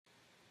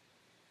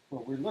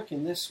Well, we're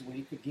looking this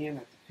week again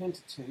at the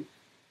Pentateuch,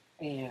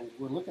 and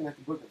we're looking at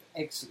the book of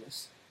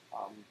Exodus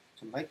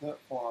to make up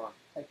for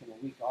taking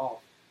a week off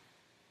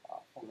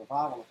for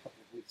revival a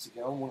couple of weeks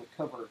ago. I want to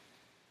cover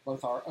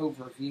both our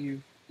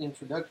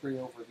introductory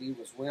overview,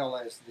 as well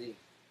as the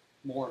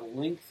more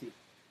lengthy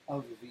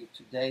overview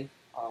today.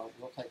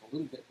 Will take a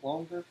little bit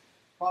longer,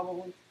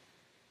 probably,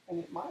 and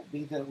it might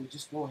be that we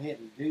just go ahead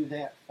and do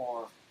that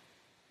for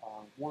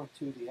one or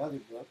two of the other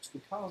books,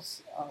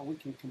 because we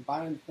can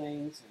combine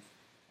things and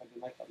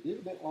maybe make a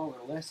little bit longer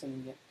lesson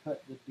and yet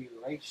cut the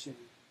duration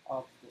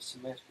of the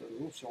semester a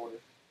little shorter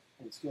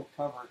and still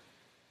cover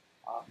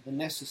the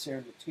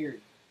necessary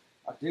material.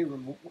 I do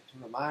want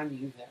to remind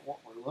you that what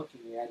we're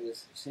looking at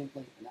is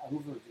simply an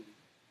overview,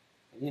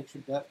 an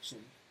introduction,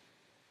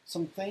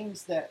 some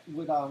things that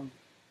would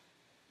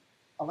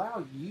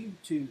allow you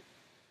to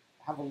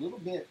have a little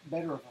bit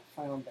better of a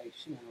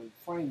foundation and a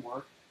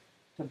framework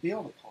to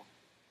build upon,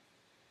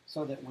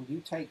 so that when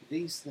you take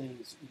these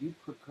things, you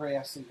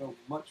progress and go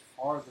much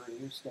farther in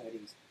your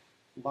studies,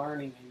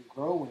 learning and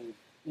growing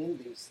in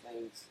these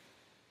things,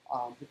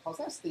 because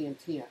that's the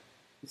intent.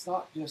 It's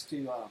not just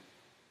to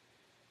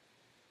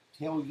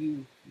tell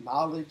you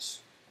knowledge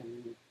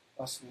and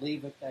us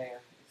leave it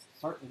there. It's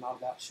certainly not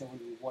about showing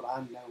you what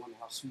I know and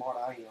how smart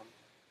I am,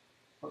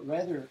 but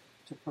rather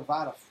to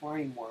provide a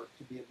framework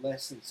to be a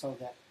blessing, so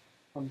that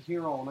from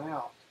here on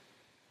out,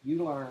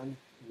 you learn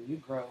and you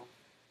grow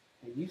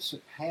and you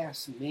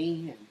surpass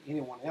me and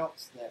anyone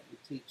else that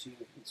would teach you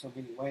in so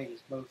many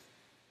ways, both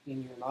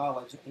in your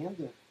knowledge and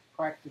the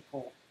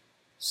practical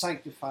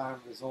sanctifying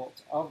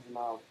results of the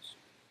knowledge.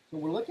 So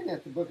we're looking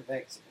at the book of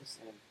Exodus,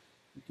 and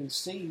you can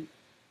see,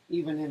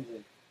 even in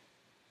the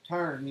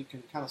term, you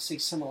can kind of see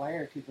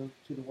similarity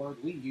to the word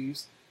we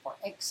use for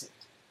exit.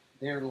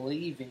 They're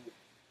leaving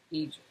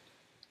Egypt.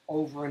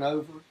 Over and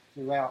over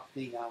throughout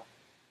the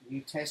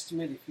New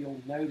Testament, if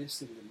you'll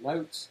notice in the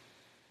notes,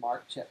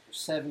 Mark chapter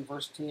 7,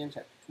 verse 10,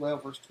 chapter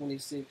 12, verse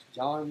 26,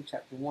 John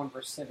chapter 1,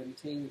 verse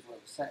 17, as well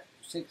as chapter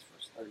 6,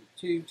 verse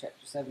 32,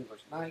 chapter 7,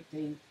 verse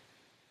 19,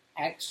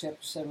 Acts chapter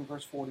 7,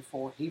 verse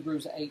 44,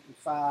 Hebrews 8 and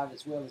 5,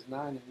 as well as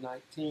 9 and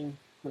 19,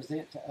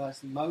 present to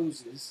us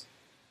Moses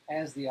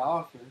as the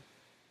author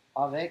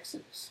of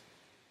Exodus.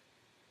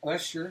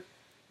 Usher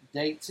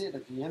dates it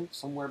again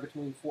somewhere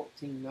between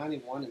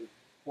 1491 and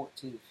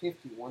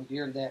 1451,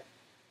 during that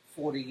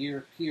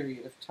 40-year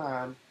period of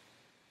time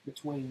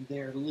between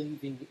their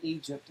leaving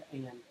Egypt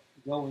and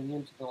going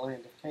into the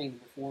land of Canaan,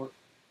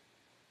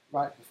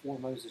 right before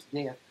Moses'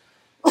 death,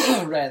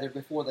 rather,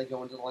 before they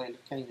go into the land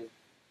of Canaan.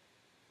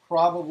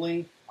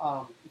 Probably,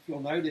 if you'll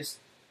notice,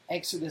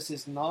 Exodus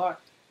is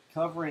not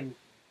covering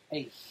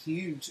a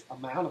huge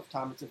amount of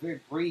time. It's a very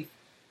brief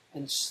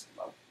and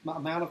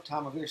amount of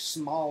time, a very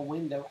small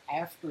window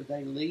after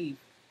they leave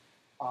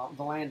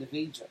the land of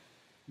Egypt.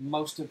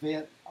 Most of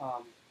it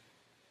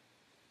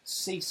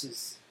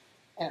ceases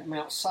at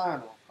Mount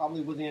Sinai,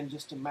 probably within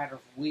just a matter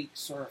of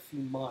weeks or a few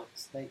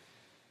months. They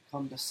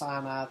come to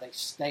Sinai, they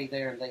stay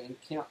there, and they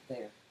encamp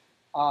there.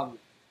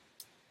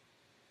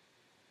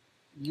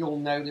 You'll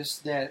notice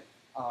that,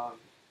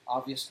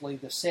 obviously,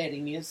 the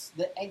setting is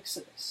the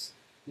Exodus.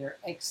 Their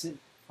exit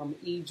from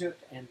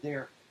Egypt and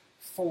their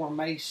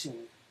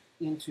formation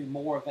into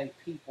more of a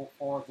people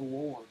for the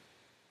Lord.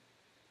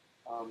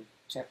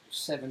 Chapter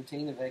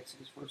 17 of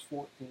Exodus, verse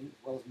 14,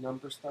 as well as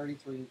Numbers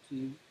 33 and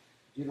 2,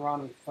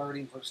 Deuteronomy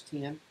 30, verse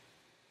 10.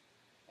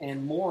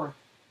 And more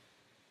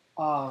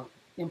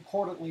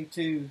importantly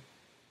to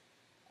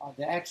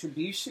the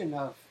attribution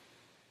of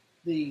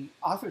the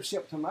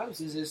authorship to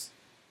Moses is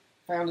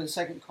found in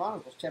 2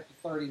 Chronicles, chapter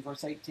 30,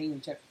 verse 18,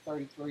 and chapter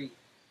 33,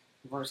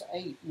 verse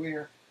 8,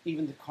 where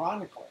even the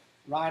chronicler,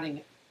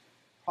 writing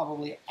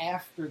probably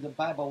after the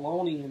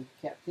Babylonian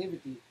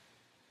captivity,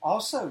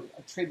 also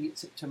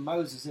attributes it to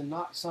Moses, and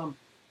not some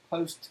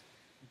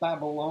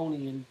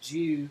post-Babylonian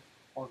Jew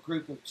or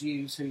group of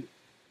Jews who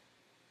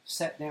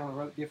sat down and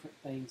wrote different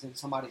things, and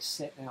somebody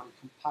sat down and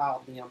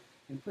compiled them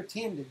and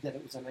pretended that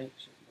it was an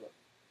ancient book.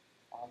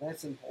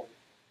 That's important.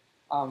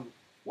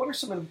 What are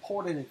some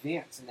important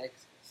events in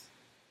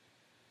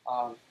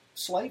Exodus?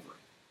 Slavery,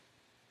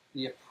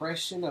 the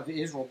oppression of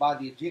Israel by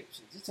the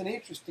Egyptians. It's an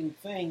interesting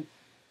thing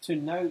to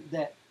note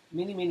that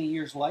many, many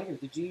years later,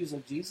 the Jews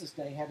of Jesus'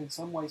 day had in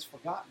some ways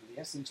forgotten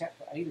this. In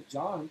chapter 8 of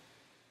John,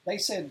 they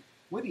said,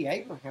 "We be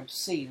Abraham's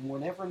seed, and we're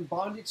never in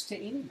bondage to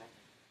any man."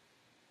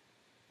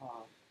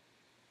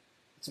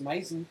 It's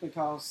amazing,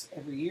 because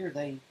every year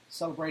they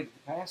celebrated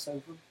the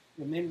Passover,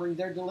 remembering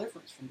their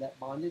deliverance from that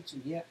bondage,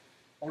 and yet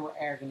they were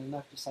arrogant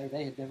enough to say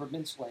they had never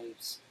been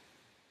slaves.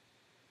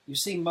 You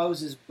see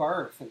Moses'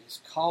 birth and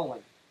his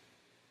calling,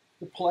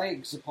 the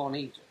plagues upon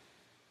Egypt,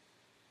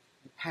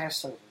 the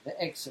Passover,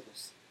 the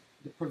Exodus,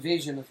 the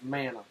provision of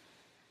manna,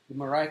 the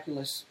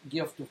miraculous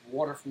gift of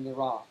water from the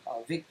rock,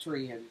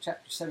 victory in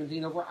chapter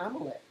 17 over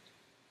Amalek,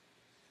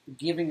 the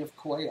giving of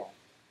quail,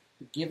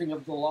 the giving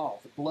of the law,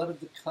 the blood of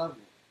the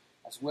covenant,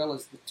 as well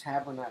as the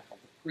tabernacle,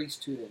 the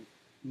priesthood, and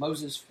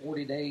Moses'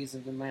 40 days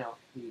in the mount,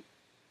 the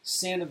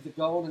sin of the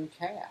golden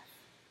calf,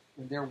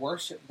 and their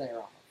worship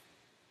thereof.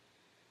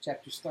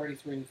 Chapters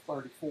 33 and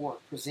 34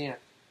 present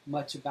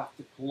much about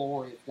the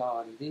glory of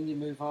God. And then you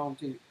move on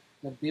to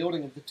the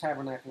building of the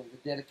tabernacle and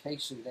the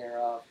dedication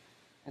thereof,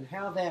 and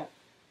how that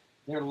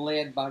they're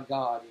led by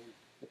God in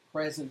the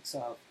presence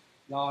of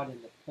God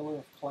in the pillar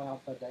of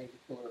cloud by day,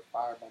 the pillar of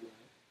fire by night.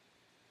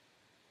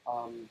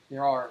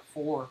 There are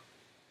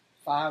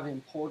 5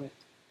 important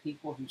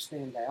people who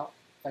stand out: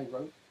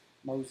 Pharaoh,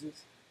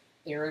 Moses,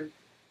 Aaron,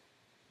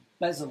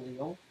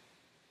 Bezalel,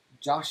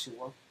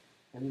 Joshua,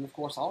 and then, of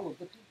course, all of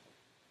the people.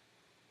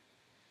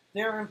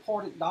 There are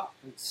important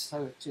doctrines,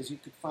 such as you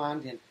could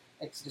find in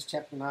Exodus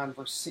chapter 9,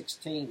 verse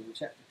 16, and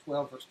chapter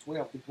 12, verse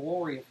 12, the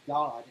glory of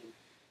God and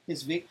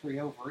his victory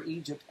over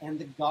Egypt and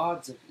the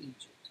gods of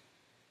Egypt.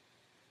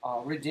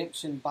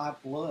 Redemption by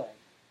blood,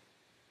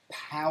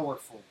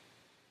 powerful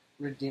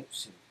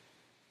redemption.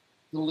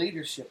 The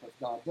leadership of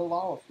God, the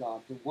law of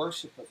God, the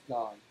worship of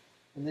God.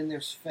 And then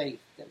there's faith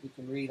that we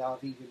can read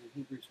of even in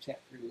Hebrews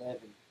chapter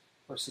 11,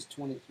 verses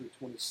 20 through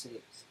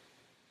 26.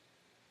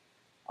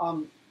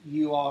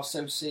 You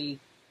also see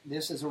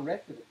this as a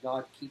record of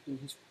God keeping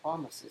his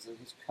promises and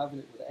his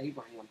covenant with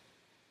Abraham.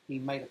 He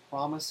made a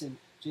promise in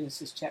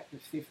Genesis chapter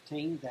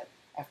 15 that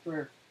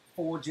after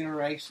 4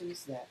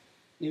 generations that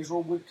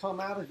Israel would come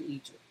out of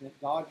Egypt, that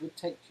God would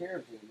take care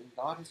of them, and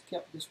God has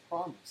kept this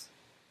promise.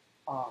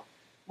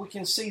 We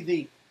can see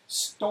the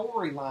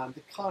storyline,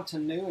 the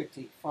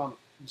continuity from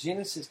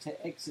Genesis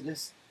to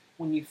Exodus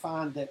when you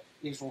find that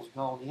Israel's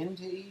gone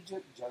into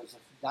Egypt,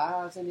 Joseph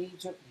dies in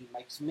Egypt, he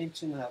makes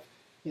mention of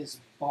his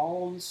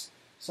bones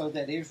so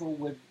that Israel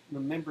would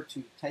remember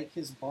to take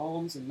his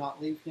bones and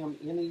not leave him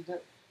in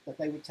Egypt, that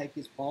they would take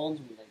his bones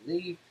when they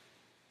leave.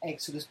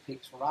 Exodus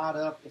picks right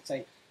up. It's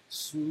a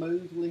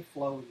smoothly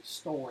flowing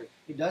story.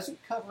 It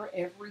doesn't cover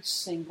every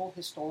single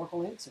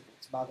historical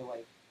incident, by the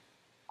way.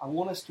 I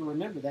want us to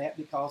remember that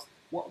because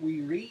what we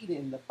read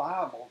in the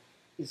Bible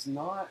is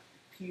not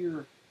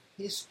pure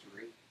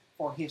history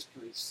for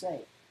history's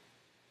sake.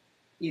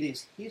 It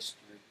is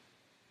history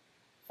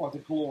for the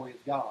glory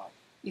of God.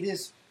 It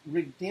is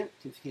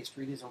redemptive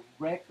history. It is a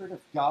record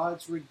of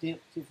God's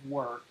redemptive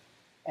work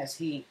as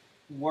he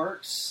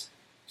works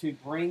to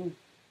bring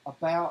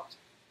about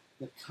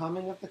the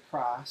coming of the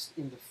Christ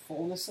in the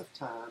fullness of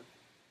time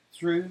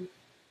through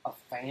a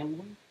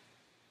family,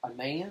 a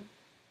man,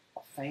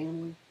 a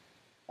family,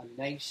 a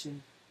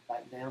nation,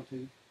 back down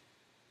to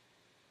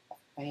a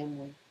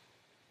family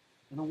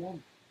and a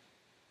woman.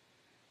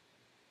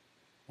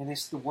 And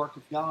it's the work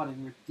of God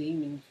in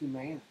redeeming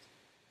humanity.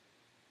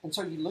 And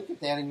so you look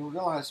at that and you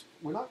realize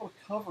we're not going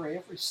to cover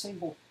every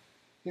single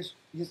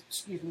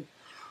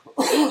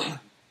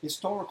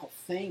historical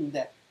thing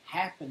that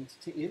happened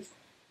to Israel,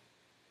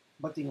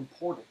 but the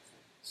important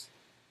things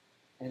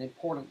and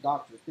important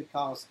doctrines,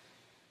 because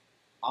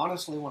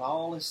honestly, when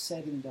all is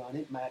said and done,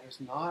 it matters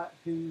not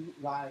who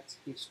writes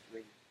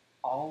history.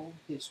 All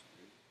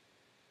history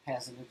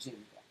has an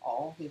agenda.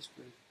 All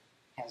history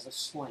has a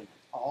slant.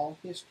 All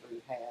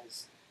history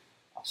has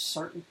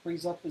certain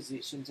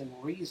presuppositions and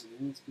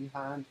reasonings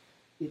behind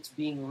its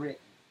being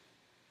written.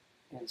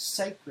 And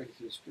sacred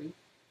history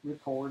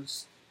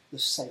records the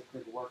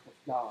sacred work of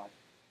God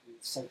and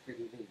sacred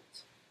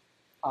events.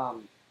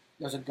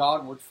 There's a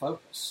Godward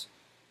focus.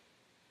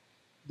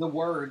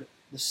 The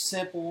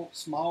simple,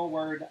 small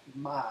word,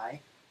 my,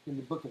 in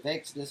the book of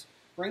Exodus,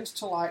 brings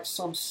to light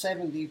some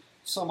 70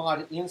 some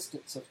odd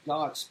instance of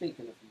God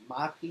speaking of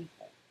my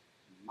people,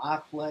 my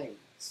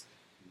place,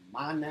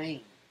 my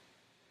name.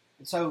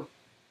 And so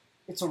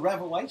it's a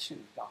revelation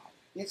of God.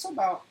 It's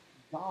about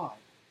God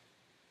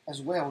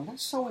as well. And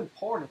that's so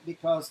important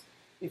because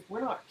if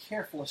we're not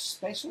careful,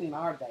 especially in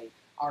our day,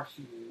 our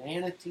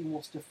humanity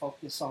wants to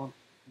focus on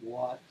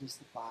what does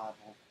the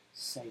Bible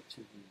say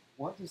to me?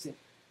 What does it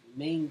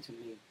mean to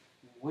me?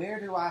 Where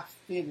do I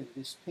fit in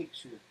this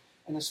picture?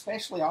 And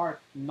especially our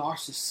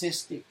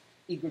narcissistic,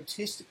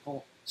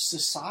 egotistical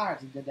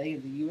society today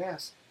in the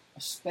U.S.,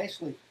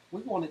 especially,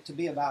 we want it to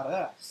be about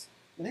us.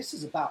 And this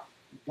is about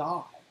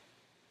God.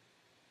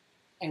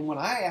 And when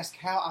I ask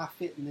how I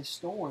fit in this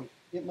story,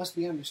 it must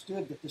be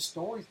understood that the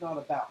story is not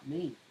about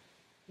me.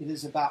 It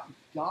is about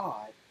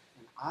God,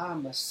 and I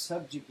must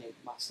subjugate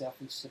myself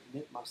and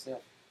submit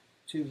myself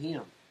to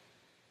Him.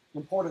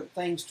 Important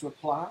things to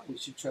apply. We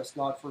should trust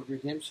God for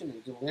redemption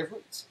and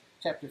deliverance.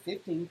 Chapter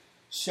 15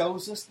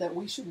 shows us that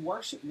we should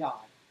worship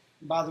God.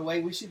 By the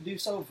way, we should do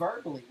so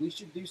verbally. We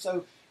should do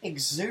so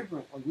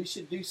exuberantly. We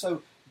should do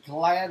so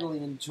gladly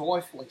and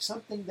joyfully.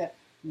 Something that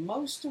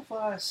most of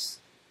us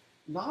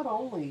not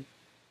only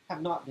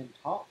have not been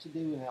taught to do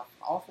and have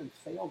often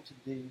failed to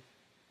do,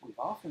 we've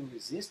often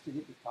resisted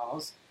it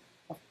because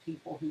of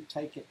people who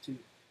take it to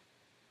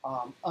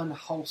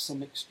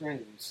unwholesome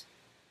extremes.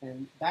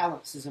 And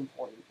balance is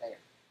important there.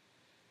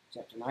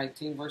 Chapter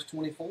 19, verse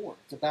 24.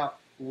 It's about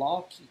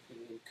law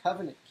keeping and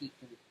covenant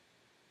keeping,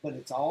 but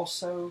it's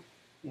also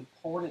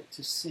important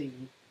to see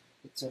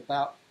it's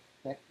about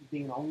that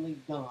being only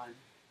done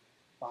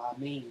by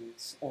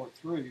means or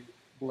through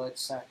blood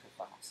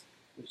sacrifice.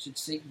 We should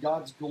seek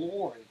God's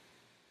glory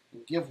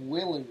and give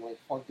willingly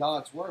for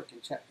God's work in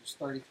chapters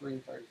 33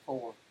 and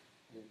 34.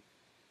 And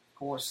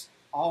course,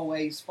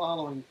 always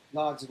following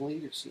God's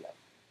leadership.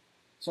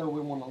 So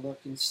we want to look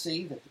and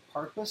see that the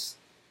purpose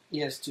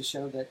is to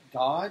show that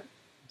God,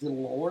 the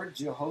Lord,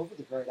 Jehovah,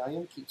 the great I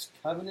am, keeps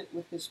covenant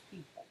with his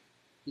people.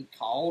 He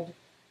called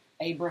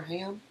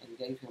Abraham and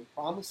gave him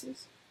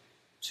promises,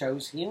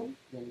 chose him,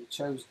 then he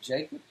chose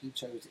Jacob, he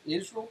chose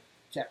Israel.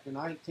 Chapter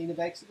 19 of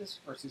Exodus,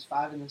 verses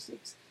 5 and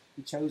 6.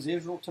 He chose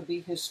Israel to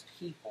be his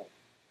people,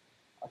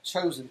 a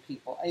chosen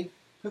people, a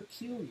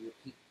peculiar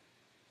people.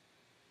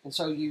 And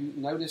so you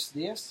notice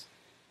this,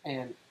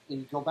 and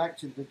you go back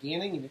to the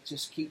beginning, and it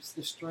just keeps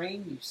the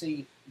stream. You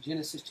see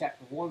Genesis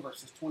chapter 1,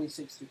 verses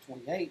 26 through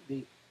 28,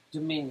 the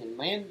dominion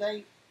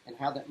mandate, and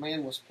how that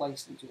man was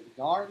placed into the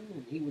garden,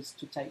 and he was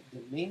to take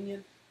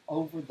dominion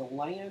over the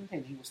land,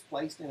 and he was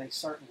placed in a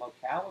certain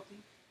locality.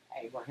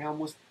 Abraham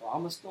was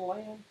promised the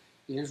land.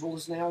 Israel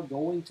is now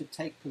going to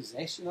take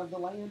possession of the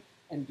land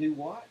and do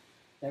what?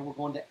 They were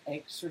going to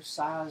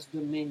exercise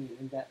dominion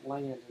in that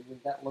land and in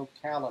that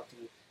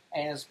locality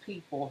as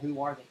people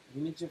who are the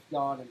image of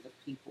God and the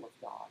people of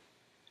God.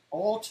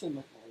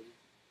 Ultimately,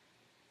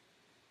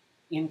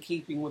 in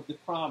keeping with the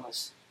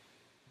promise,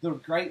 the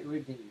great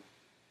Redeemer,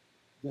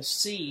 the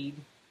seed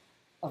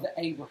of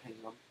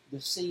Abraham,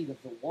 the seed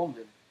of the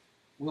woman,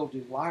 will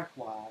do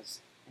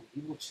likewise, and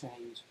he will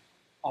change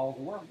all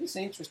the world. It's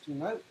interesting to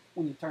note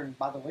when you turn,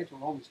 by the way, to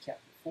Romans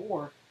chapter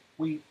 4,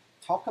 we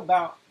talk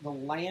about the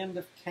land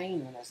of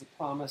Canaan as a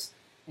promise,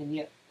 and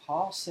yet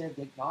Paul said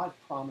that God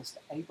promised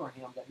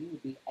Abraham that he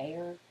would be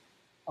heir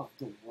of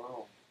the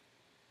world.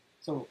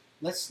 So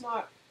let's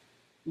not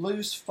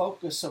lose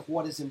focus of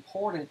what is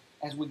important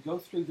as we go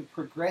through the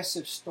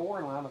progressive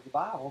storyline of the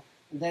Bible,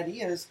 and that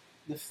is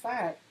the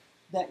fact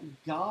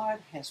that God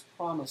has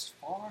promised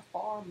far,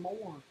 far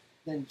more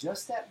than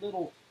just that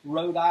little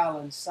Rhode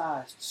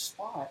Island-sized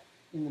spot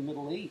in the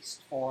Middle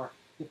East for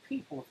the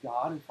people of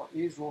God and for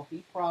Israel.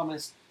 He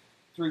promised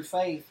through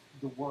faith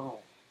the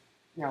world.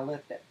 Now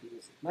let that be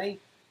as it may.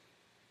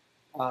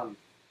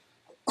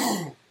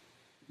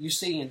 You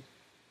see in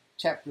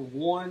chapter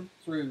 1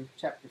 through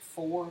chapter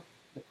 4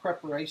 the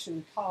preparation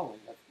and calling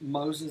of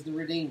Moses the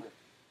Redeemer.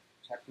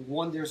 Chapter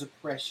 1 there's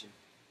oppression.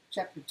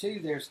 Chapter 2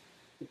 there's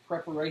the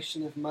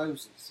preparation of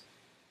Moses.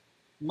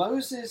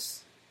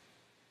 Moses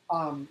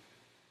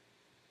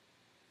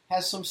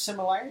has some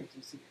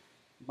similarities here.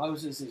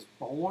 Moses is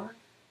born,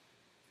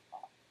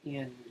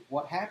 and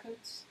what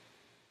happens?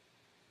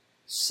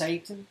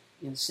 Satan,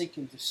 in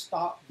seeking to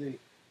stop the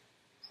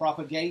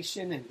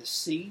propagation and the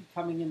seed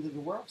coming into the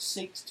world,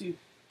 seeks to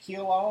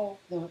kill all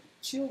the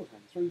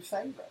children through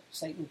Pharaoh.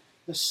 Satan,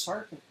 the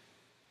serpent,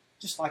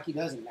 just like he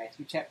does in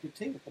Matthew chapter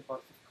 2 at the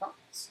birth of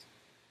Christ.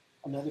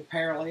 Another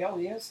parallel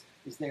is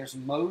there's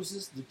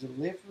Moses, the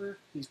deliverer.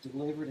 He's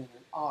delivered in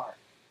an ark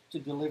to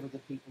deliver the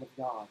people of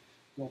God.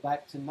 Go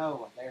back to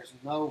Noah. There's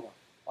Noah,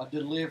 a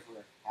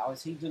deliverer. How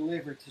is he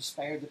delivered to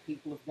spare the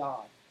people of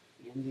God?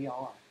 In the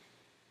ark.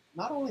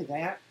 Not only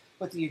that,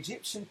 but the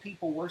Egyptian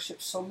people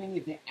worshiped so many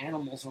of the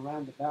animals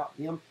around about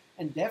them,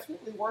 and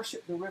definitely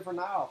worshiped the river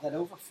Nile that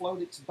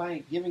overflowed its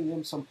bank, giving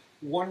them some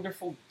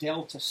wonderful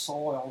delta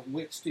soil in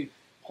which to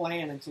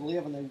plant and to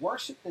live, and they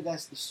worshiped it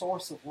as the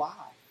source of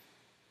life.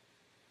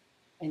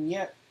 And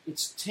yet,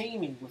 it's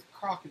teeming with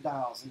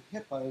crocodiles and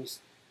hippos,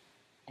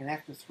 and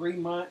after 3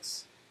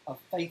 months of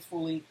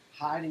faithfully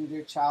hiding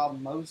their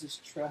child, Moses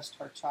trusts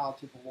her child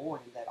to the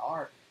Lord in that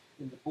ark,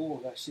 in the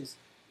bulrushes,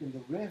 in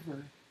the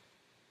river,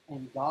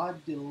 and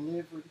God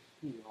delivered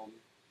him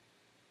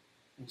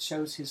and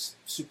shows his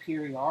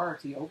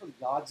superiority over the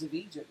gods of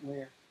Egypt,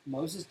 where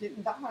Moses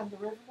didn't die in the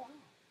river Nile.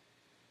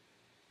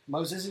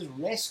 Moses is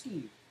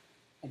rescued.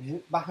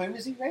 And by whom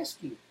is he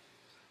rescued?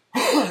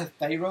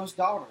 Pharaoh's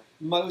daughter.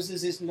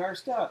 Moses is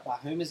nursed up. By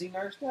whom is he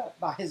nursed up?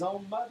 By his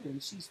own mother,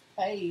 and she's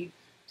paid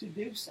to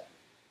do so.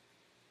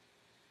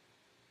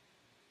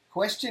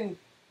 Question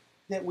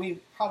that we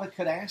probably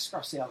could ask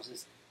ourselves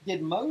is,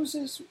 did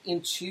Moses,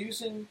 in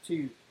choosing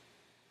to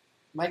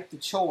make the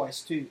choice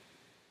to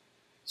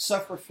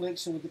suffer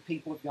affliction with the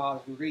people of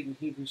God, as we read in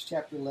Hebrews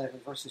chapter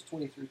 11, verses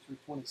 23 through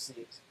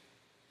 26,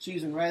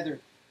 choosing rather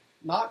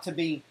not to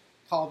be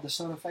called the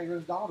son of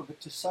Pharaoh's daughter, but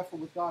to suffer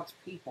with God's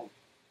people,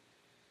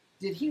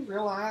 did he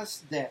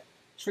realize that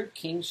true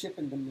kingship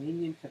and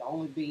dominion could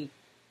only be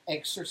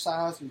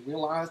exercised and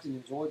realized and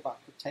enjoyed by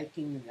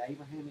partaking in the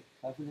Abrahamic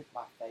covenant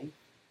by faith?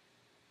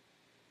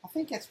 I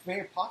think that's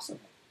very possible.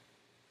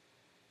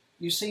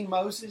 You see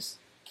Moses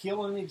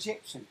kill an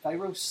Egyptian.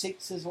 Pharaoh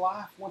seeks his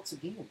life once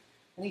again,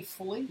 and he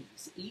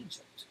flees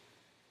Egypt.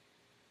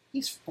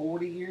 He's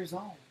 40 years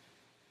old.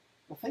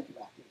 Well, think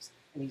about this.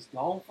 And he's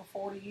gone for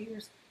 40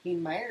 years. He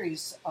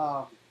marries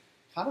kind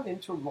of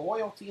into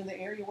royalty in the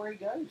area where he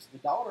goes, the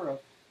daughter of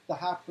the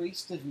high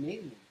priest of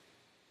Midian.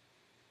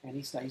 And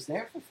he stays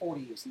there for 40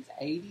 years. He's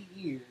 80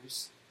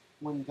 years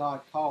when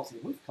God calls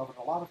him. We've covered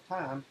a lot of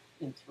time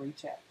in 3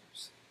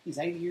 chapters. He's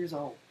 80 years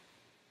old.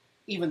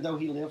 Even though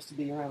he lives to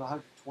be around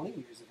 120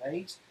 years of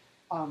age,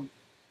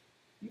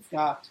 you've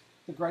got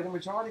the greater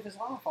majority of his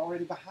life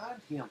already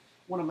behind him.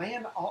 When a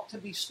man ought to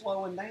be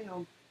slowing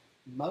down,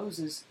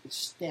 Moses is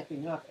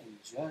stepping up and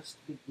just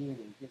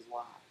beginning his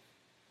life,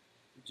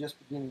 just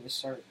beginning to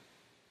serve him.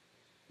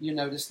 You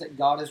notice that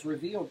God has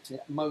revealed to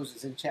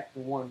Moses in chapter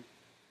 1,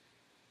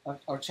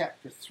 or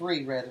chapter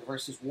 3 rather,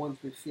 verses 1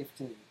 through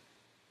 15.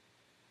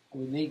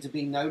 We need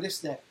to notice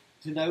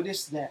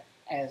that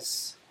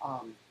as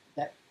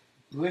that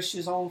bush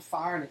is on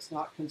fire and it's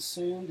not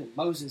consumed, and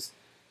Moses'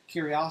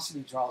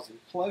 curiosity draws him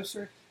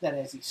closer, that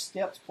as he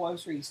steps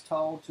closer, he's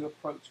told to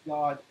approach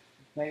God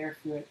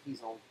barefoot.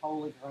 He's on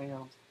holy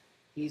ground.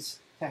 He's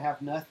to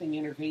have nothing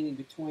intervening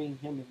between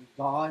him and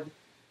God.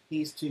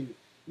 He's to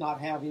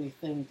not have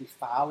anything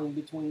defiling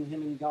between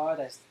him and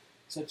God,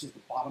 such as the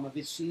bottom of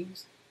his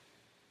shoes.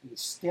 And he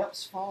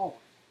steps forward.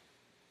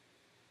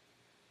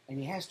 And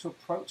he has to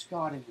approach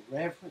God in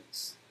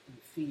reverence and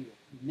fear.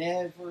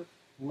 Never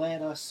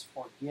let us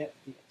forget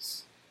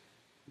this.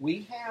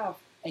 We have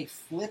a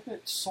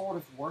flippant sort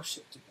of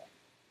worship today.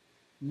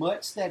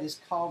 Much that is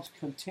called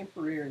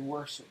contemporary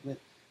worship with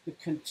the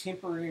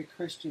contemporary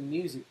Christian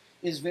music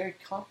is very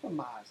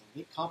compromising.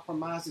 It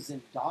compromises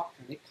in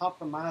doctrine. It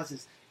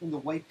compromises in the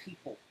way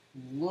people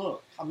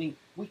look. I mean,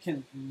 we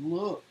can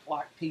look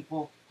like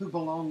people who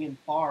belong in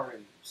bar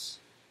rooms.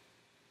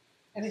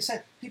 And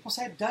people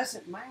say it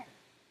doesn't matter.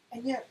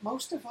 And yet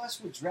most of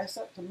us would dress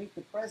up to meet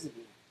the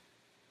president.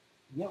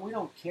 And yet we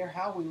don't care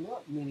how we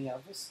look, many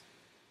of us,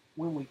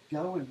 when we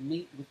go and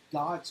meet with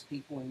God's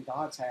people in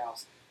God's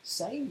house,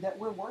 saying that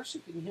we're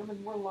worshiping Him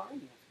and we're learning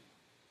of Him.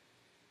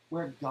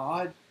 Where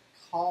God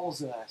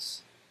calls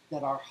us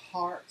that our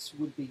hearts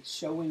would be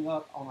showing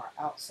up on our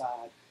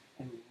outside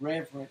and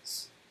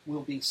reverence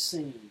will be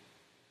seen.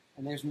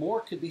 And there's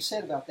more could be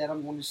said about that.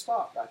 I'm going to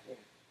stop right there.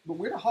 But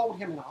we're to hold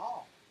Him in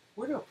awe.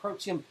 We're to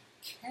approach Him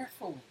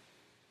carefully.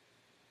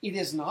 It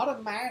is not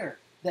a matter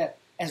that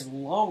as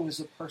long as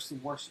a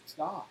person worships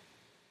God.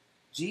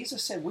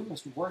 Jesus said we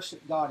must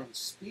worship God in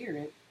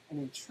spirit and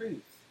in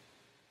truth.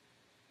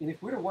 And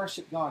if we're to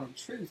worship God in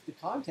truth, the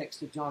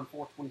context of John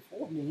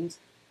 4:24 means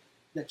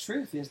the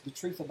truth is the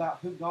truth about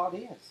who God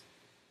is,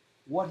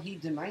 what He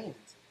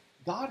demands.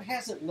 God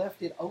hasn't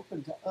left it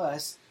open to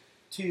us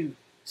to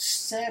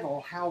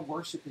settle how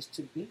worship is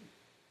to be.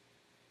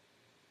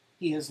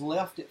 He has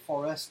left it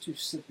for us to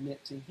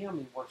submit to Him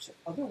in worship.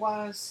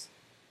 Otherwise,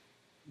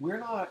 we're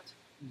not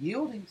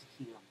yielding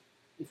to Him.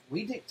 If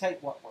we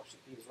dictate what worship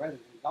is rather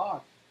than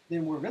God,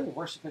 then we're really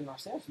worshiping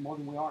ourselves more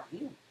than we are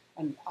Him.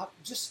 And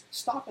just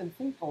stop and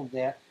think on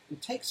that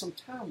and take some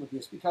time with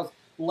this, because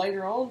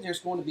later on there's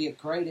going to be a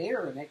great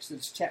error in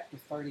Exodus chapter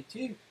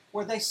 32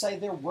 where they say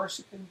they're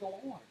worshiping the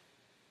Lord.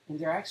 And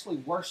they're actually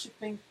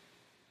worshiping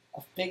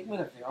a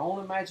figment of their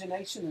own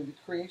imagination and the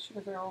creation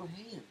of their own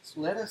hands.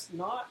 Let us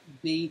not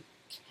be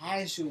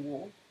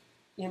casual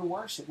in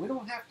worship. We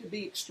don't have to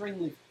be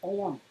extremely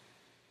formal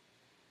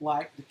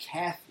like the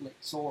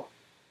Catholics or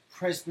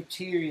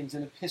Presbyterians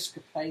and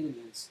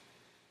Episcopalians.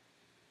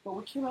 But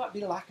we cannot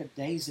be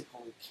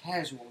lackadaisical and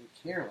casual and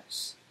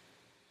careless.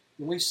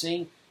 And we've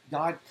seen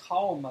God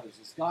call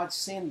Moses, God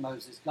send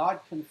Moses, God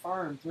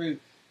confirm through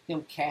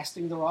Him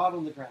casting the rod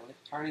on the ground, it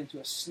turning to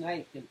a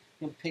snake, and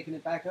Him picking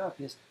it back up,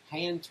 His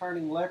hand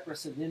turning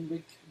leprous and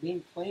then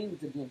being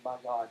cleansed again by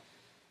God,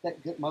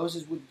 that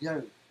Moses would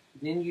go.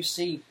 Then you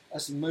see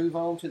us move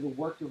on to the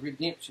work of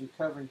redemption,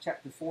 covering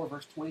chapter 4,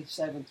 verse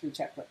 27 through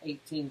chapter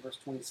 18, verse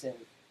 27.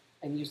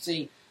 And you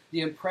see the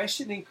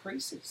impression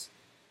increases.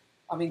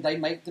 I mean, they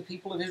make the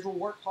people of Israel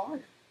work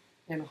harder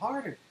and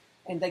harder.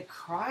 And they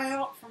cry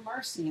out for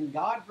mercy. And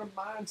God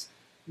reminds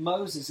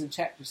Moses in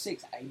chapter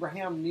 6,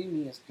 Abraham knew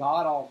me as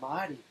God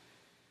Almighty.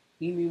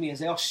 He knew me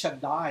as El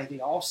Shaddai,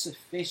 the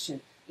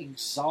all-sufficient,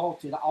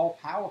 exalted,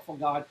 all-powerful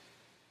God.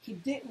 He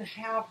didn't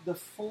have the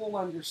full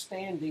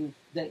understanding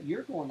that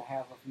you're going to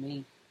have of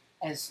me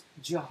as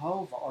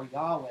Jehovah or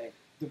Yahweh,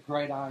 the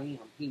great I am.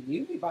 He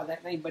knew me by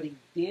that name, but he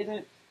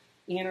didn't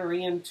enter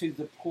into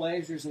the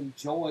pleasures and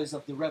joys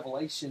of the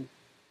revelation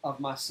of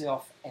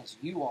myself as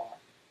you are.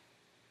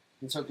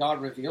 And so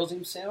God reveals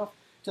Himself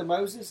to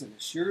Moses and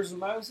assures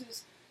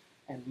Moses,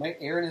 and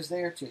Aaron is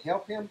there to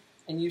help him,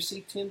 and you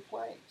see 10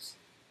 plagues.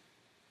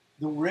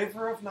 The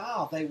river of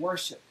Nile they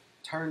worship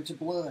turned to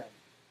blood.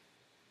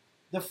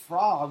 The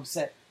frogs,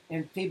 that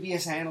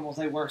amphibious animals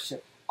they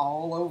worship,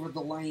 all over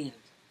the land.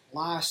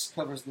 Lice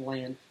covers the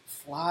land.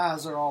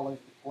 Flies are all over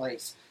the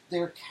place.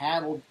 Their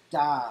cattle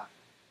die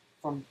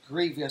from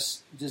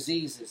grievous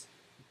diseases.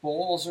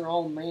 Boils are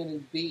on man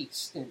and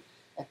beast. And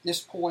at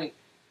this point,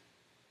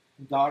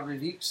 God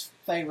rebukes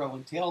Pharaoh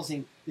and tells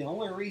him, the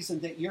only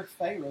reason that you're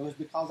Pharaoh is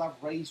because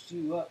I've raised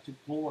you up to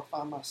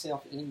glorify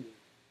myself in you.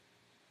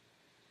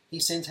 He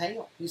sends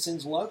hail. He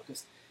sends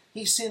locusts.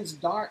 He sends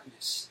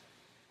darkness.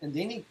 And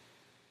then He,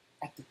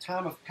 at the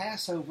time of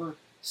Passover,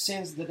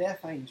 sends the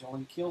death angel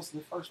and kills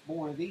the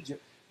firstborn of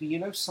Egypt. Do you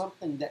know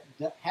something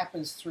that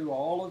happens through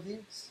all of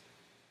this?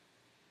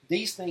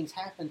 These things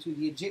happen to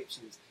the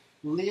Egyptians.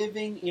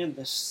 Living in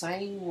the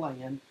same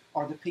land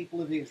are the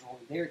people of Israel,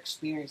 and they're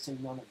experiencing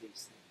none of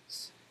these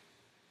things.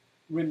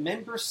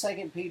 Remember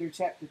 2 Peter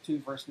chapter 2,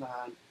 verse 9.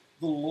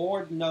 The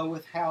Lord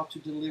knoweth how to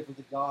deliver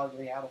the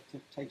godly out of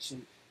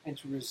temptation and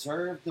to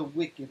reserve the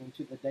wicked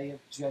unto the day of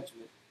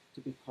judgment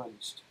to be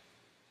punished.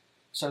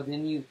 So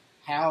then you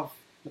have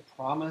the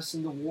promise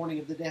and the warning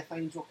of the death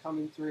angel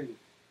coming through.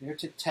 They're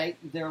to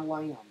take their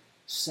lamb,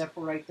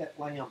 separate that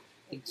lamb,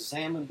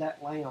 examine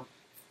that lamb,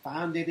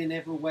 find it in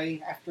every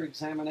way after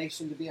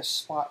examination to be a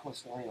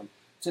spotless lamb,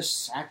 to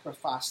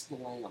sacrifice the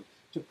lamb,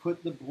 to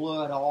put the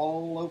blood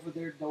all over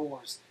their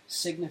doors,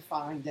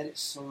 signifying that it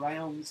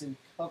surrounds and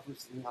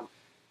covers them,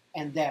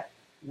 and that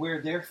where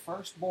their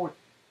firstborn,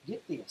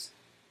 get this,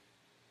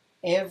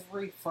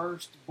 every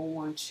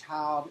firstborn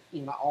child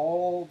in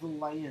all the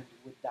land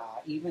would die,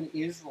 even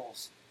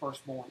Israel's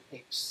firstborn,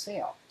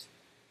 except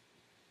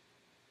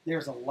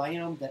there's a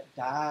lamb that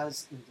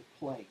dies in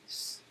the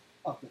place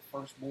of the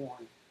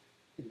firstborn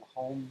in the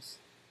homes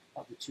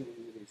of the children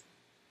of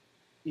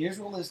Israel.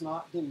 Israel is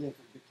not delivered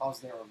because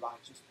they're a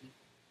righteous people.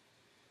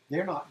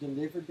 They're not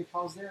delivered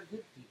because they're a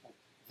good people.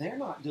 They're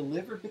not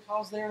delivered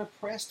because they're an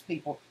oppressed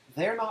people.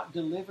 They're not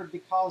delivered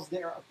because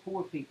they're a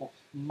poor people.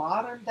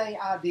 Modern day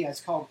idea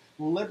is called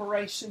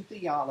liberation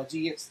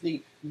theology. It's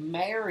the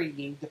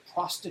marrying, the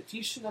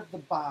prostitution of the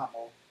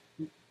Bible,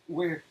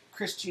 where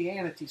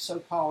Christianity,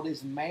 so-called,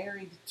 is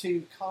married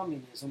to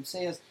communism,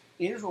 says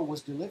Israel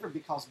was delivered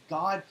because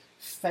God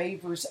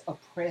favors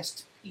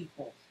oppressed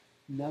people.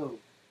 No,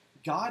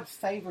 God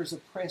favors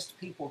oppressed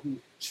people who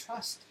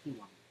trust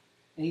Him.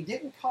 And He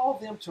didn't call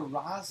them to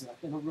rise up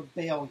in a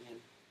rebellion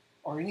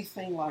or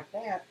anything like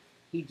that.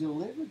 He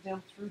delivered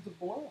them through the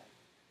blood.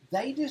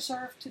 They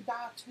deserved to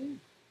die too.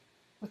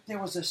 But there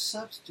was a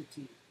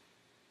substitute.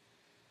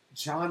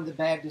 John the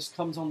Baptist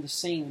comes on the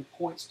scene and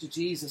points to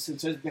Jesus and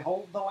says,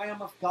 "Behold the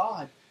Lamb of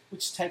God,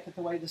 which taketh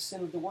away the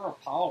sin of the world."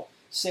 Paul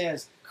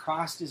says,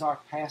 Christ is our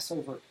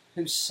Passover,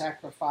 who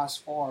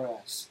sacrificed for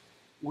us.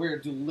 We're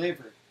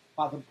delivered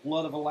by the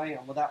blood of a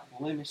lamb, without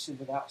blemish and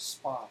without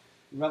spot.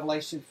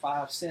 Revelation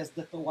 5 says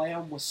that the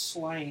Lamb was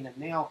slain, and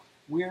now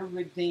we're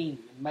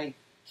redeemed and made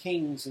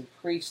kings and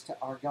priests to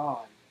our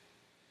God.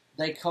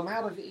 They come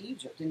out of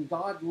Egypt, and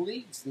God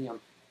leads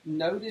them.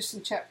 Notice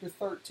in chapter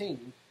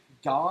 13,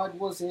 God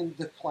was in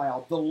the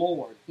cloud, the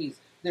Lord.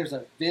 There's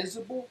a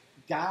visible,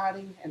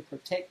 guiding, and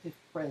protective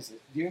presence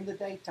during the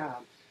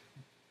daytime,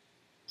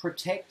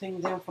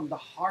 protecting them from the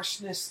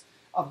harshness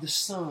of the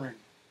sun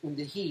and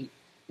the heat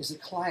is a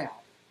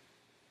cloud.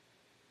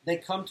 They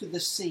come to the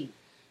sea.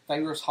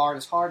 Pharaoh's heart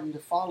is hardened to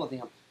follow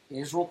them.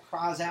 Israel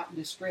cries out in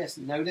distress.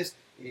 Notice,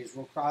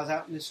 Israel cries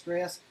out in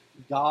distress.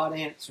 God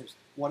answers.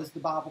 What does the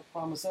Bible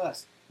promise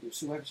us?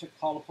 Whosoever shall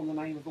call upon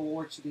the name of the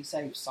Lord shall be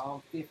saved.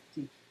 Psalm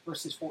 50,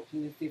 verses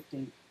 14 and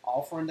 15.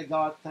 Offer unto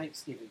God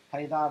thanksgiving.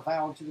 Pay thy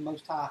vow unto the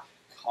Most High.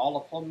 Call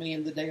upon me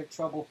in the day of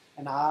trouble,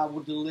 and I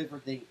will deliver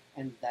thee,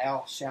 and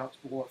thou shalt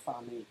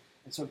glorify me.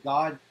 And so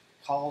God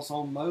calls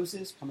on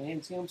Moses,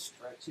 commands him,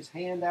 stretch his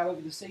hand out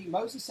over the sea.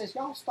 Moses says,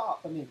 y'all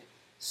stop a minute.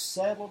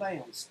 Settle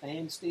down,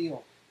 stand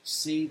still,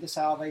 see the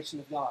salvation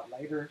of God.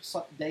 Later,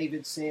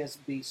 David says,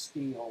 be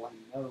still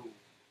and know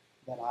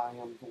that I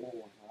am the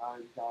Lord, or I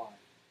am God.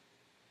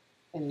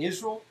 And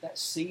Israel, that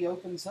sea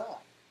opens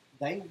up.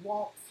 They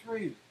walk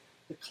through.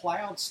 The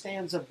cloud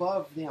stands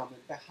above them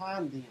and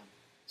behind them,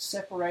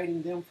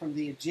 separating them from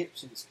the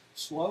Egyptians,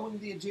 slowing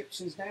the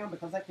Egyptians down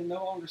because they can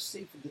no longer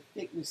see for the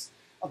thickness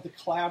of the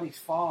cloudy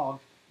fog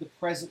the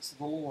presence of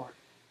the Lord.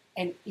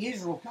 And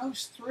Israel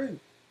goes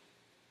through.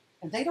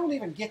 And they don't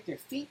even get their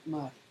feet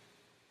muddy.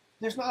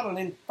 There's not an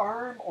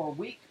infirm or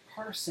weak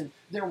person.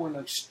 There were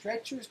no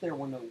stretchers. There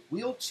were no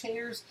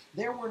wheelchairs.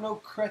 There were no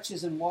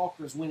crutches and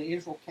walkers when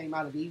Israel came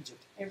out of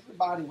Egypt.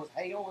 Everybody was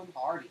hale and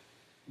hearty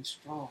and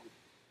strong.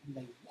 And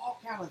they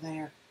walk out of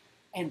there,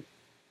 and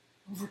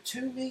over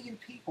 2 million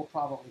people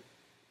probably.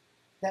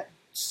 That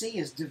sea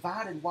is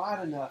divided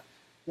wide enough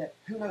that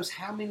who knows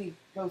how many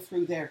go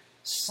through there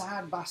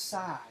side by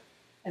side.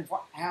 And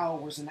for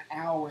hours and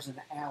hours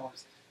and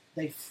hours,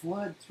 they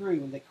flood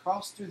through and they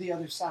cross through the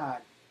other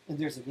side. And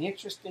there's an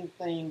interesting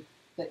thing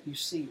that you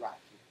see right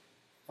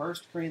here. 1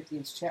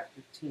 Corinthians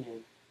chapter 10,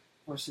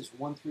 verses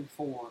 1 through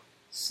 4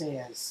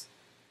 says,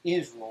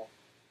 Israel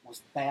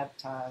was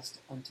baptized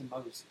unto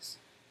Moses.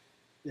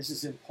 This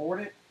is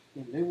important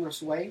in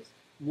numerous ways.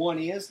 One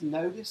is,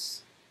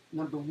 notice,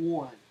 number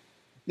one,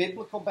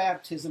 biblical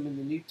baptism in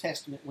the New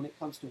Testament when it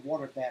comes to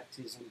water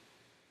baptism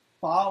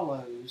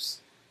follows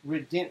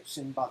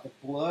redemption by the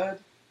blood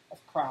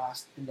of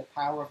Christ and the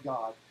power of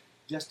God.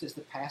 Just as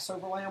the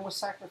Passover lamb was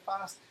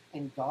sacrificed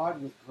and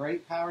God with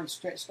great power and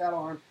stretched out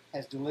arm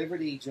has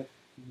delivered Egypt,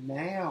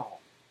 now,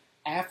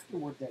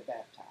 afterward they're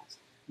baptized.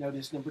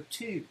 Notice number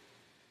two,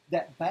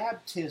 that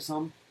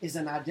baptism is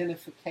an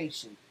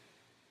identification.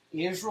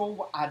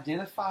 Israel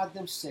identified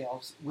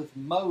themselves with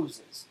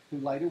Moses, who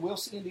later we'll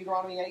see in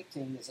Deuteronomy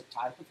 18 is a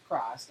type of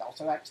Christ,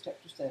 also Acts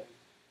chapter 7.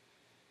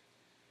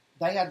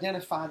 They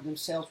identified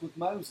themselves with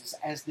Moses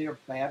as they're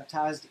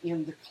baptized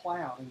in the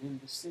cloud and in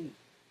the sea.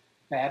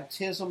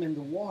 Baptism in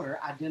the water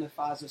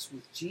identifies us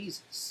with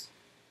Jesus.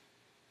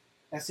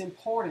 That's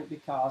important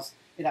because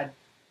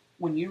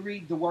when you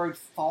read the word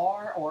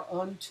for or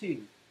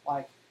unto,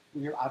 like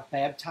I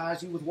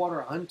baptize you with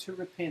water unto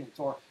repentance,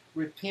 or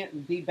repent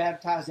and be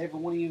baptized, every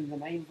one of you, in the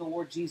name of the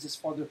Lord Jesus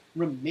for the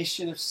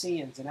remission of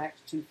sins in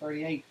Acts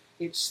 2:38.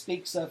 It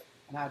speaks of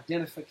an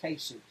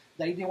identification.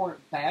 They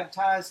weren't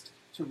baptized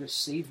to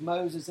receive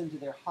Moses into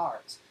their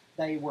hearts.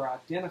 They were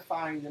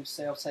identifying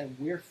themselves, saying,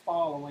 we're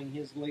following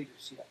his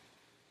leadership.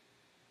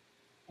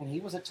 And he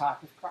was a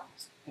type of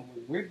Christ. And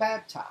when we're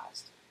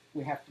baptized,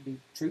 we have to be,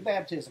 true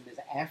baptism is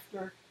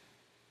after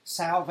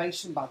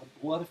salvation by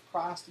the blood of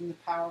Christ and the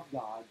power of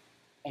God,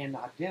 and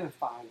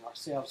identifying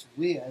ourselves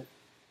with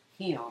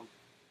him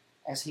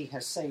as he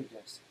has saved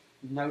us.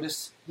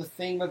 Notice the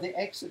theme of the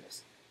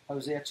Exodus.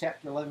 Hosea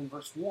chapter 11,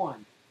 verse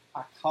 1.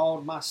 I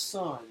called my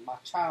son, my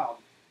child,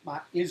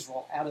 my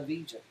Israel out of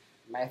Egypt.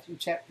 Matthew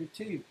chapter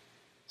 2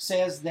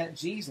 says that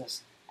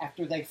Jesus,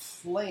 after they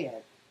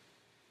fled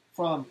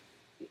from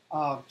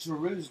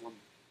Jerusalem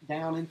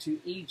down into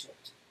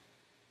Egypt,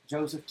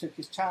 Joseph took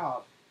his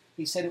child.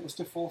 He said it was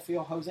to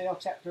fulfill Hosea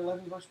chapter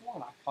 11, verse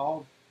 1. I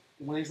called,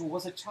 when Israel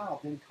was a child,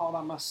 then called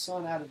I my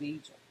son out of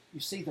Egypt. You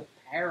see the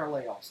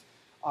parallels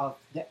of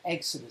the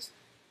Exodus.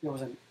 There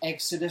was an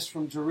exodus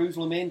from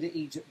Jerusalem into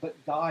Egypt,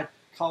 but God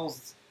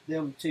calls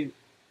them to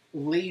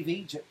leave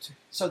Egypt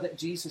so that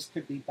Jesus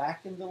could be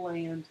back in the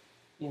land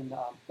in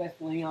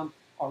Bethlehem,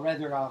 or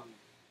rather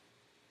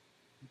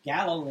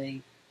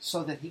Galilee,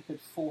 so that he could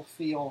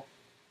fulfill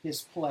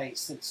his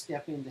place and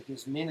step into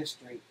his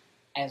ministry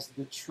as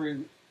the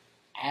true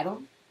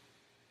Adam,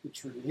 the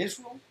true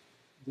Israel,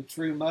 the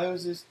true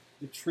Moses,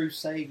 the true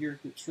Savior,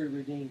 the true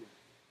Redeemer.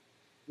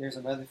 There's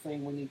another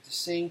thing we need to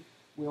see.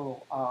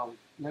 We'll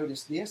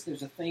notice this.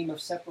 There's a theme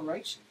of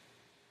separation.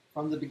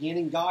 From the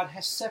beginning, God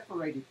has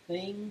separated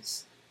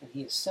things and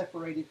he has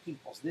separated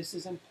peoples. This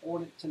is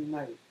important to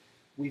note.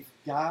 We've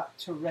got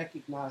to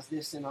recognize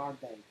this in our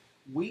day.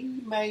 We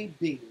may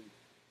be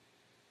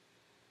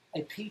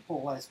a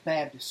people as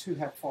Baptists who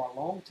have for a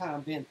long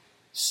time been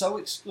so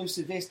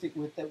exclusivistic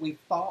with that we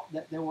thought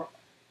that there were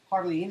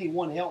hardly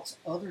anyone else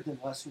other than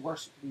us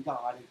worshiping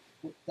God,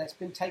 and that's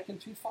been taken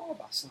too far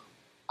by some.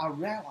 I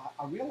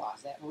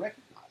realize that and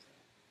recognize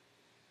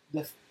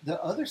that.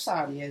 The other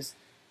side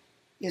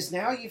is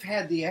now you've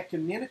had the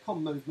ecumenical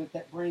movement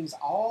that brings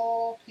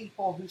all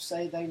people who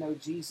say they know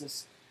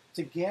Jesus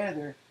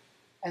together,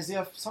 as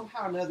if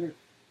somehow or another,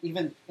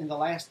 even in the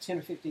last 10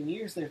 or 15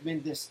 years, there have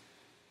been this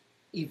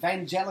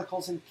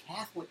evangelicals and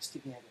Catholics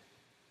together,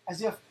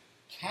 as if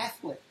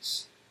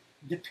Catholics,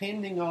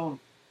 depending on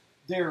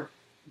their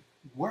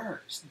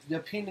works,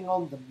 depending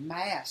on the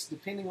Mass,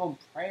 depending on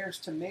prayers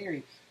to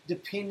Mary,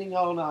 depending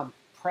on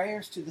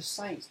prayers to the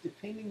saints,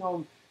 depending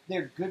on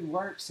their good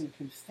works and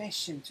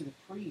confession to the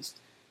priest,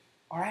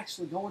 are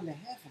actually going to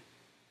heaven.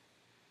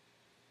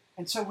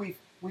 And so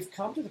we've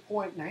come to the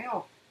point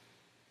now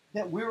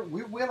that we're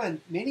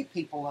willing, many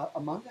people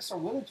among us are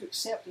willing to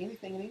accept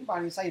anything and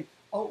anybody and saying,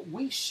 oh,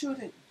 we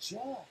shouldn't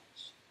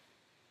judge.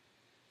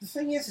 The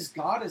thing is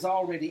God has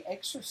already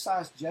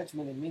exercised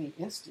judgment in many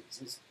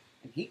instances,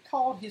 and he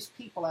called his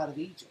people out of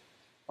Egypt.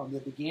 From the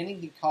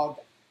beginning, he called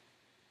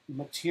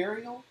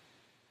material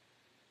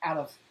out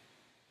of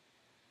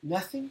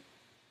nothing.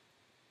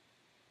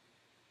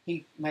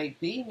 He made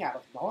being out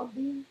of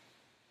non-being.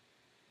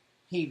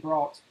 He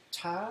brought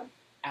time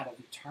out of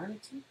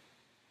eternity.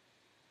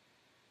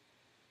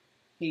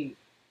 He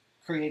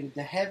created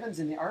the heavens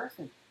and the earth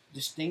and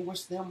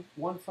distinguished them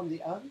one from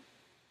the other.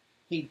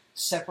 He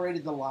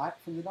separated the light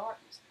from the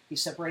darkness. He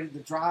separated the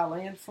dry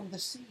land from the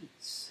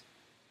seas.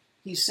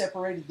 He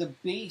separated the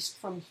beast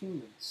from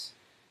humans.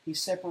 He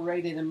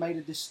separated and made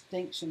a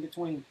distinction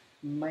between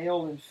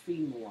male and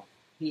female.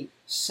 He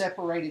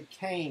separated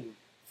Cain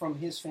from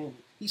his family.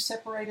 He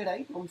separated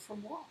Abram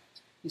from Lot.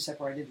 He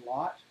separated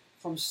Lot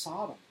from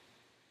Sodom.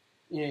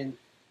 In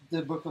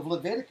the book of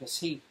Leviticus,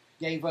 he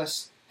gave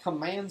us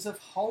commands of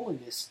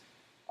holiness,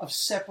 of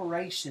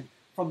separation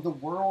from the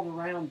world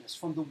around us,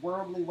 from the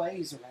worldly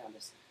ways around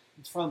us,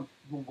 from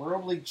the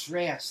worldly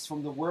dress,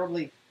 from the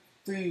worldly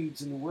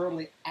foods and the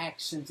worldly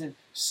actions. And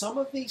some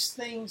of these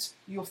things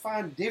you'll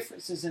find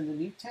differences in the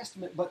New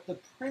Testament, but the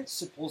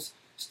principles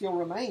still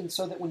remain,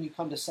 so that when you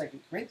come to 2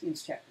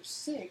 Corinthians chapter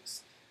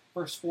 6,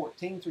 verse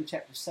 14 through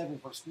chapter 7,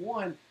 verse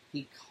 1,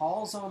 he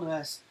calls on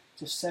us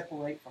to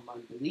separate from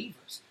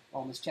unbelievers.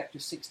 Romans chapter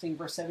 16,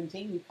 verse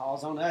 17, he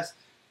calls on us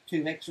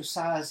to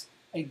exercise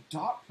a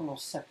doctrinal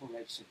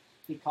separation.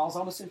 He calls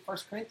on us in 1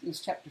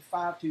 Corinthians chapter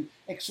 5 to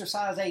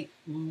exercise a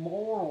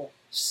moral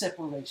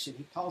separation.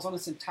 He calls on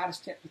us in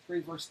Titus chapter 3,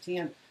 verse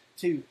 10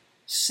 to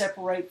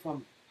separate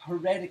from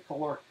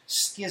heretical or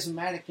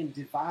schismatic and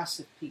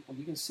divisive people.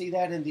 You can see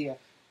that in the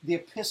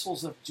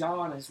epistles of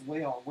John as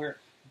well, where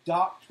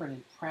doctrine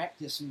and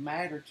practice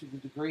matter to the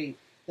degree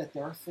that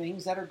there are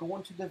things that are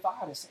going to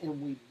divide us,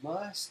 and we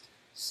must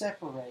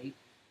separate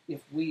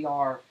if we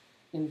are,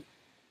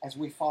 as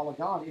we follow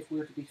God, if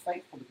we're to be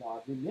faithful to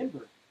God.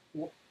 Remember,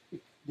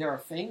 there are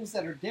things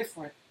that are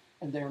different,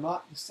 and they're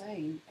not the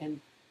same. And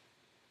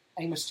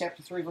Amos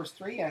chapter 3, verse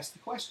 3 asks the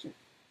question,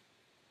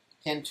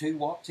 can two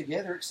walk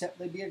together except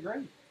they be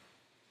agreed?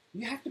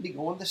 You have to be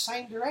going the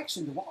same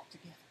direction to walk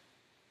together.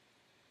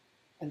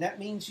 And that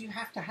means you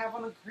have to have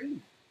an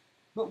agreement.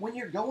 But when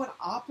you're going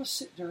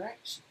opposite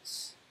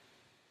directions,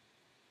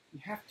 you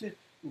have to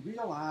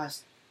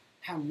realize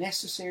how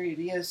necessary it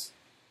is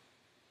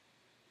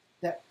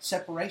that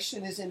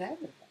separation is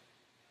inevitable.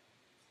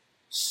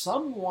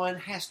 Someone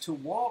has to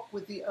walk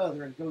with the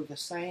other and go the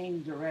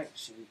same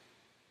direction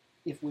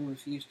if we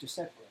refuse to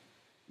separate.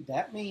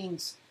 That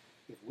means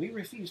if we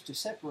refuse to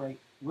separate,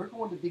 we're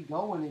going to be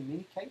going in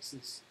many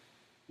cases,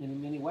 and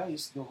in many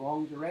ways, the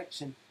wrong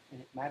direction,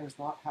 and it matters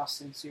not how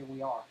sincere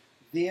we are.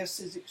 This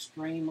is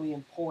extremely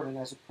important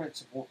as a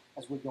principle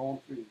as we go on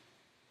through.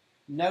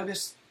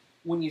 Notice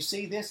when you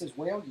see this as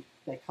well,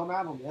 they come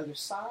out on the other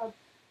side,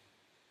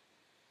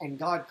 and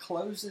God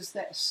closes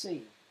that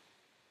sea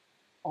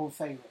on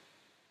Pharaoh.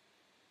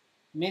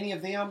 Many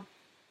of them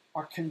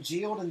are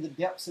congealed in the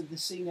depths of the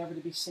sea, never to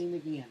be seen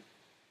again.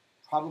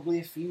 Probably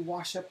a few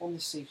wash up on the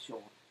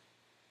seashore.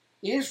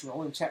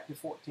 Israel, in chapter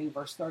 14,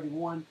 verse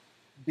 31,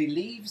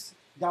 believes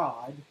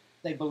God,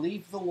 they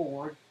believe the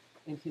Lord,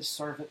 and his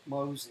servant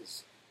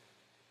Moses.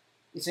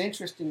 It's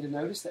interesting to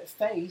notice that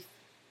faith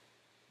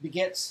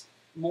begets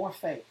more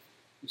faith.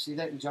 You see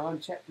that in John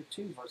chapter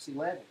 2, verse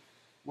 11.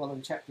 Well,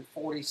 in chapter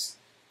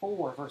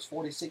 44, verse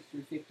 46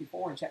 through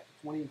 54, and chapter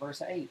 20,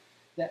 verse 8,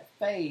 that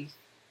faith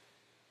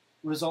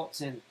results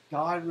in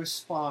God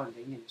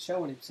responding and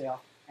showing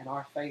himself, and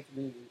our faith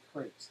being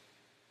increased.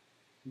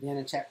 And then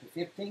in chapter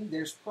 15,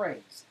 there's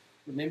praise.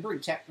 Remember, in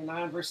chapter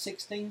 9, verse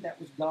 16, that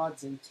was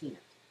God's intent.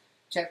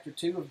 Chapter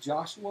 2 of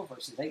Joshua,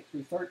 verses 8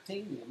 through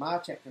 13, Nehemiah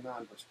chapter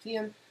 9, verse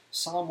 10,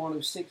 Psalm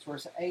 106,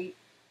 verse 8,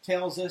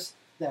 tells us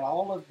that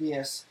all of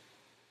this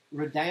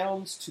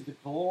redounds to the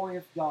glory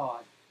of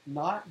God,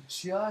 not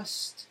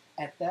just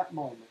at that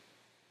moment,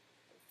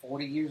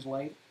 40 years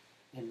later,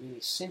 and many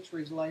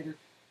centuries later,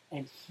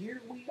 and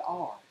here we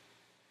are,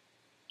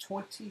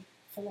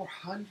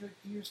 2,400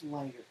 years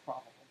later,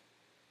 probably,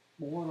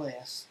 more or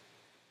less,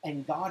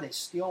 and God is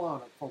still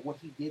honored for what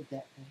he did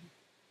that day.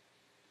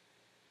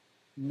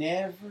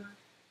 Never,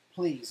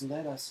 please,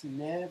 let us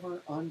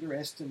never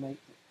underestimate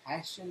the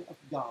passion of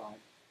God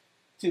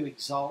to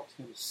exalt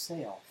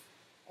himself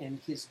and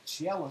his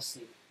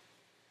jealousy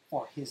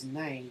for his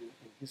name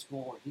and his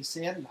glory. He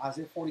said in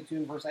Isaiah 42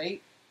 and verse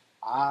 8,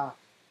 I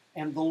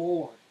am the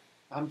Lord,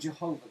 I'm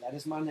Jehovah, that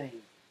is my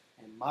name.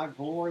 And my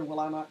glory will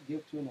I not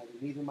give to another,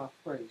 neither my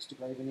praise to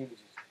graven images.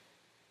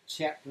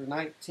 Chapter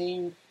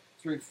 19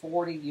 through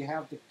 40, you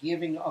have the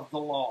giving of the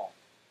law.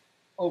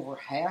 Over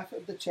half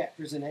of the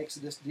chapters in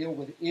Exodus deal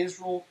with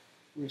Israel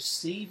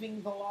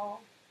receiving the law,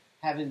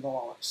 having the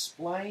law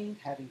explained,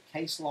 having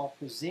case law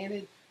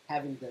presented,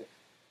 having the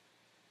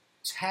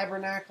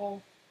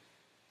tabernacle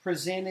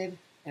presented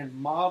and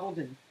modeled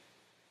and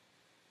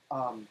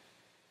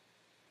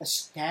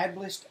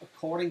established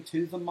according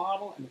to the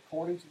model and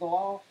according to the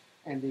law,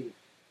 and the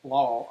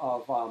law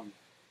of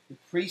the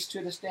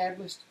priesthood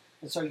established.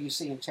 And so you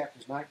see in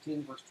chapters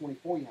 19, verse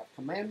 24, you have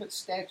commandments,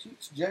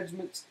 statutes,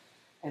 judgments,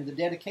 and the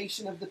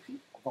dedication of the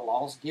people. The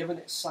laws given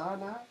at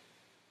Sinai.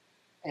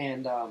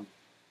 And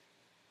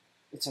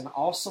it's an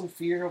awesome,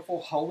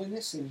 fearful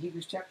holiness in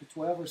Hebrews chapter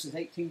 12, verses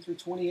 18 through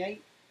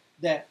 28,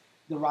 that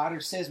the writer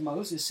says,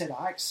 Moses said,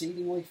 I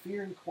exceedingly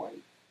fear and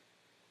quake.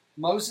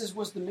 Moses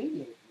was the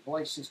mediator,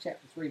 Galatians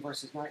chapter 3,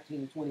 verses 19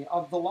 and 20,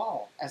 of the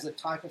law, as a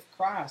type of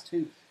Christ,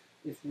 who,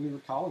 if we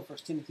recall in 1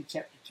 Timothy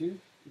chapter 2,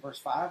 verse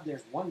 5,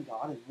 there's one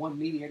God and one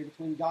mediator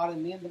between God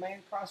and men, the man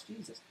Christ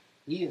Jesus.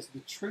 He is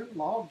the true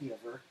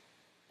lawgiver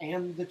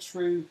and the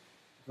true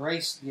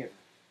grace giver.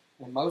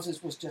 And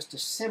Moses was just a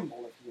symbol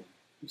of him.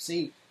 You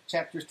see,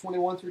 chapters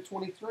 21 through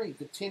 23,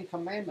 the 10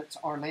 Commandments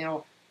are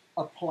now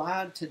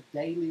applied to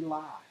daily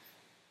life.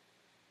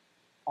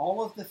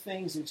 All of the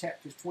things in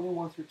chapters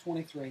 21 through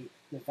 23,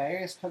 the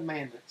various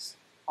commandments,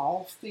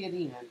 all fit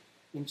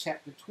in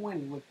chapter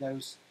 20 with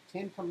those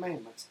 10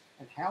 commandments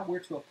and how we're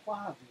to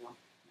apply them,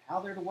 and how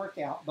they're to work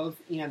out both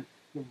in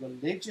the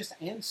religious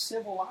and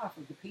civil life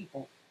of the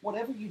people.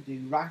 Whatever you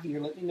do, right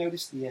here, let me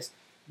notice this.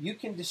 You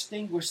can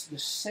distinguish the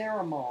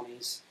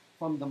ceremonies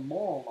from the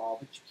moral law,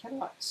 but you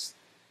cannot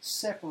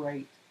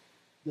separate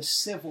the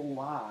civil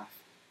life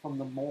from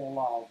the moral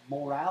law.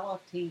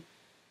 Morality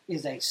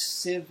is a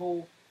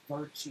civil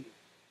virtue.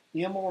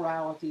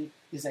 Immorality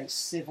is a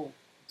civil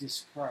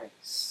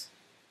disgrace.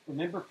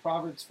 Remember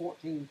Proverbs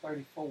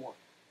 14:34.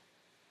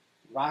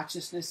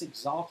 Righteousness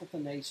exalteth a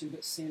nation,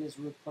 but sin is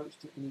a reproach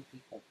to any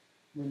people.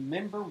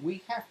 Remember,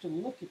 we have to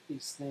look at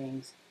these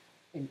things,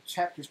 in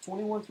chapters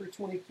 21 through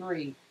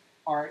 23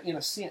 are, in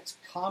a sense,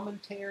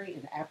 commentary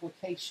and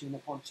application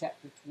upon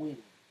chapter 20.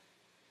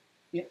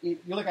 You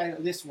look at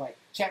it this way.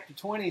 Chapter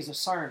 20 is a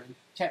sermon.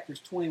 Chapters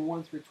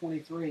 21 through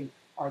 23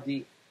 are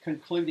the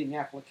concluding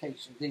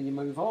application. Then you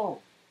move on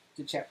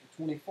to chapter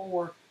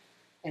 24,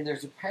 and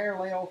there's a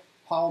parallel.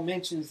 Paul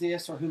mentions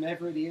this, or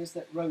whomever it is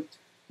that wrote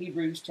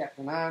Hebrews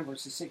chapter 9,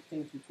 verses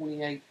 16 through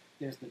 28.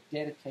 There's the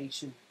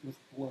dedication with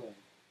blood.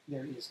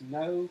 There is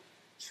no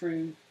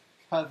true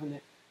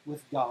covenant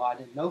with God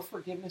and no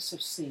forgiveness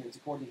of sins,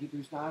 according to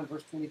Hebrews 9,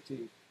 verse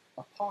 22,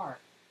 apart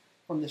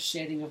from the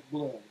shedding of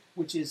blood,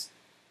 which is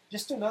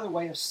just another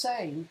way of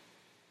saying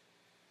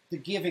the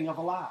giving of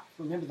a life.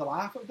 Remember, the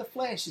life of the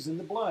flesh is in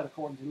the blood,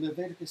 according to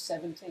Leviticus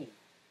 17.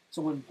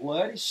 So when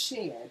blood is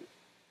shed,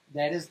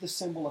 that is the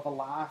symbol of a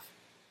life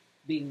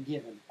being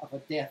given, of a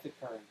death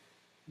occurring.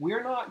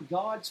 We're not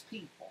God's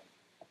people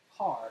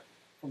apart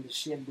from the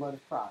shed blood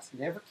of Christ.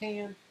 Never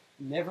can,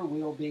 never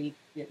will be.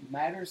 It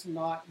matters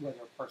not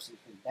whether a person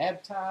can be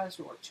baptized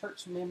or a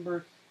church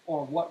member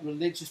or what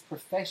religious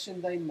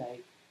profession they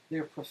make.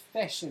 Their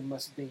profession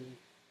must be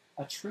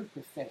a true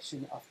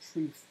profession of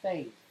true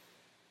faith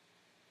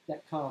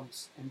that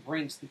comes and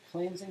brings the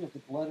cleansing of the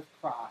blood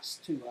of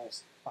Christ to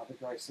us by the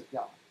grace of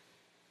God.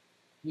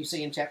 You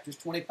see in chapters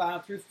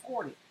 25 through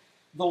 40,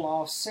 the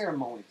law of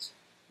ceremonies.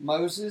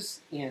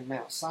 Moses in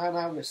Mount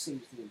Sinai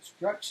receives the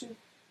instruction.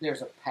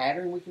 There's a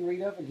pattern we can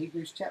read of in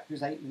Hebrews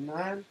chapters 8 and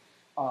 9.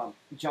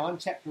 John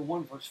chapter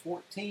 1 verse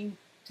 14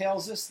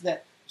 tells us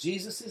that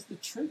Jesus is the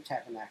true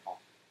tabernacle.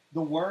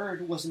 The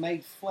Word was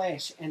made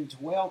flesh and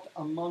dwelt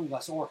among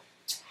us, or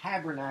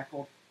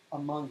tabernacled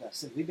among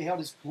us. And we beheld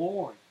His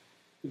glory.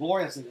 The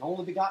glory as the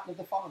only begotten of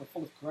the Father,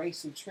 full of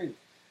grace and truth.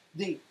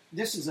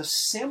 This is a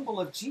symbol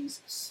of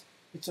Jesus.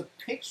 It's a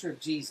picture of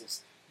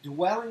Jesus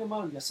dwelling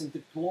among us and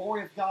the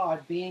glory of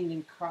God being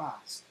in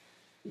Christ.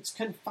 It's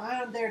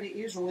confined there to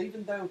Israel,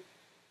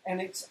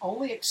 and it's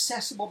only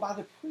accessible by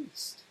the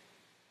priest.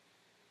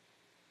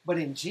 But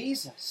in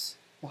Jesus,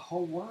 the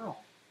whole world,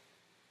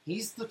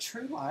 He's the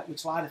true light,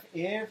 which lighteth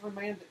every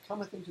man that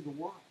cometh into the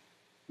world.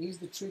 He's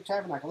the true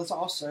tabernacle. It's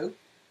also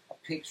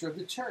a picture of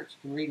the church.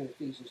 You can read in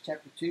Ephesians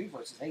chapter 2,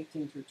 verses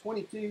 18 through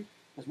 22,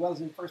 as well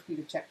as in 1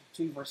 Peter chapter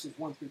 2, verses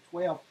 1 through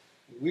 12.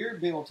 We're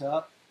built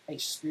up a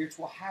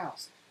spiritual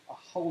house, a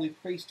holy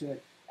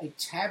priesthood, a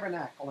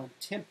tabernacle and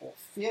temple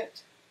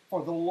fit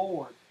for the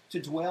Lord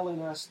to dwell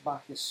in us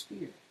by His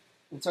Spirit.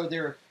 And so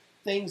there are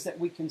things that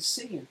we can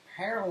see and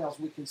parallels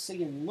we can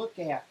see and look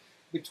at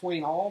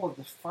between all of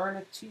the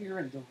furniture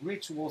and the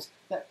rituals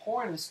that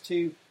point us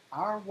to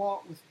our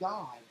walk with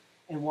God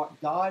and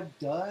what God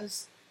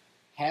does,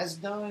 has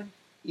done,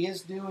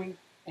 is doing,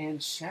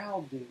 and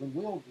shall do and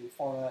will do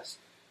for us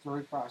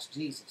through Christ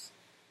Jesus.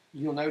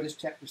 You'll notice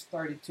chapters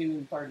 32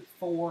 and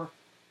 34,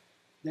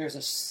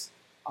 there's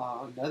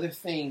another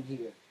theme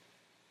here.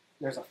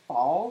 There's a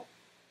fall,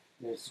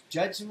 there's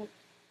judgment,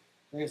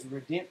 there's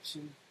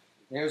redemption,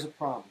 there's a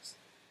promise.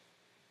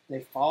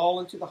 They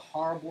fall into the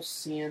horrible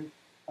sin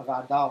of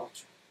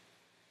idolatry.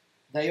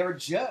 They are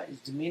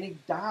judged. Many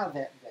die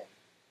that day.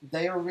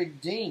 They are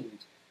redeemed,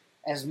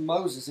 as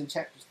Moses in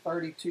chapter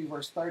 32,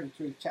 verse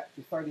 32,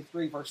 chapter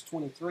 33, verse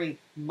 23,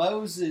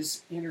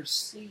 Moses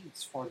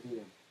intercedes for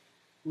them.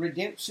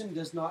 Redemption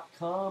does not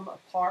come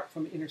apart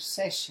from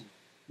intercession.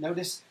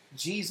 Notice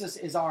Jesus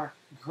is our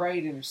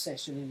great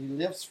intercession, and He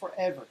lives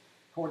forever,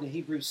 according to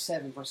Hebrews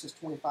 7, verses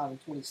 25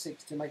 and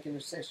 26, to make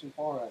intercession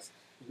for us,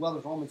 as well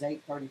as Romans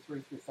 8,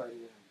 33 through 39.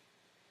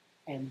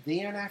 And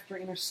then after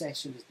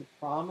intercession is the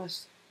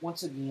promise,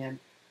 once again,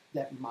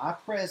 that my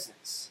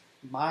presence,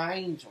 my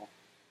angel,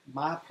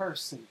 my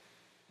person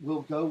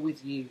will go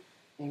with you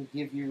and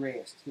give you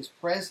rest. His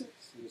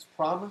presence and His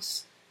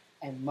promise,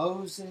 and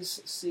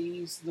Moses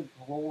sees the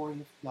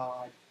glory of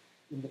God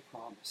in the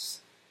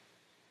promise.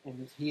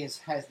 And he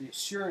has the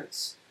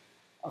assurance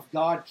of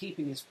God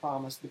keeping His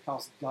promise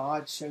because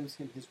God shows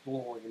him His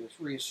glory and it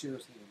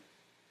reassures him.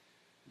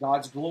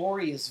 God's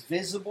glory is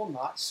visible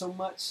not so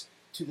much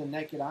to the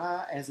naked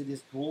eye as it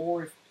is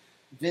glory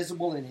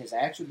visible in His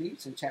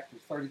attributes in chapter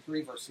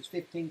 33, verses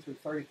 15 through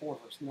 34,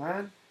 verse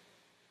 9.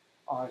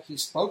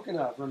 He's spoken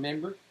of,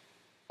 remember,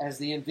 as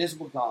the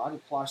invisible God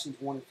in Colossians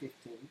 1 and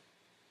 15.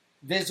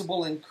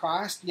 Visible in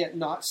Christ, yet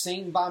not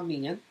seen by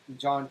men, in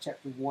John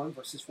chapter 1,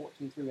 verses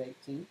 14 through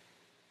 18.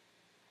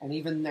 And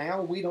even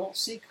now, we don't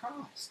see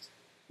Christ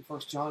in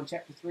 1 John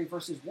chapter 3,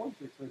 verses 1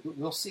 through 3. But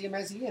we'll see Him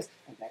as He is,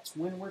 and that's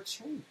when we're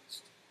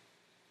changed.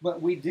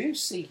 But we do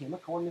see Him,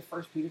 according to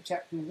 1 Peter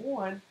chapter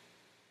 1,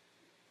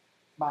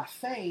 by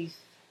faith,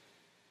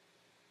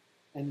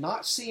 and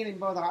not seeing Him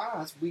by our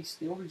eyes, we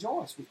still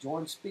rejoice with joy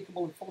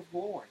unspeakable and full of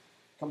glory.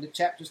 Come to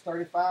chapters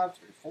 35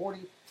 through 40,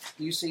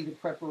 you see the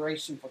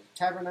preparation for the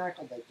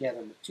tabernacle. They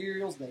gather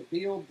materials, they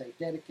build, they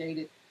dedicate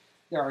it.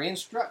 There are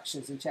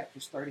instructions in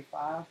chapters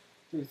 35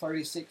 through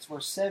 36,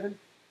 verse 7,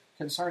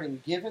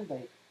 concerning giving.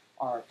 They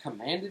are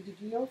commanded to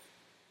give.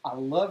 I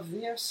love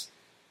this.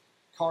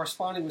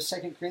 Corresponding with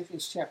 2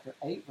 Corinthians chapter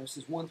 8,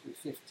 verses 1 through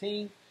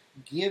 15,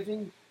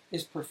 giving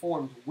is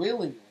performed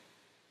willingly.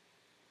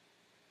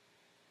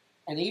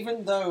 And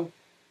even though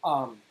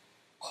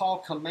Paul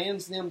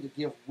commands them to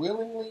give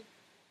willingly,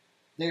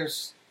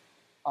 there's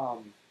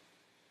no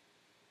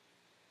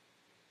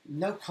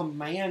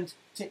command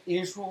to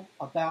Israel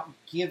about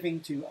giving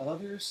to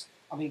others,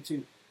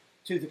 to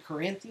the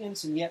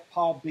Corinthians, and yet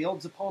Paul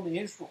builds upon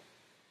Israel.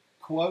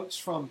 Quotes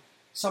from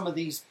some of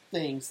these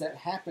things that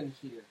happen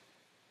here.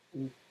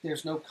 And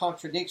there's no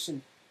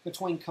contradiction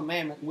between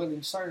commandment and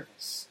willing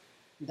service.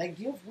 They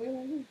give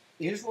willingly.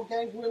 Israel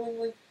gave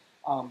willingly.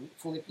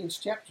 Philippians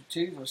chapter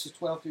 2, verses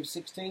 12 through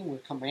 16, we're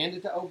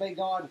commanded to obey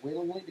God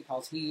willingly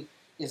because He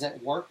is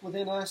at work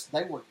within us.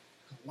 They were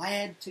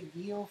glad to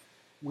give.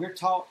 We're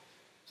taught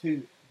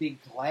to be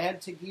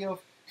glad to give.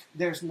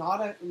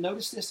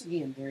 Notice this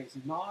again, there is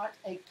not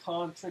a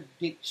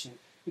contradiction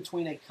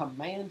between a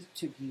command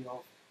to give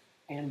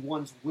and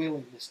one's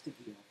willingness to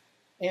give.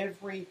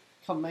 Every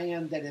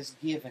command that is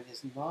given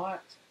is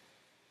not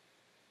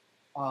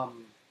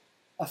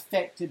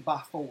affected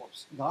by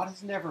force. God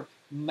has never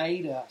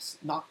made us,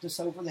 knocked us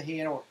over the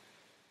head, or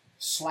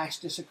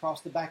slashed us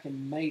across the back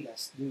and made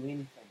us do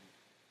anything.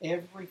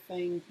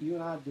 Everything you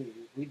and I do,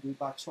 we do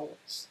by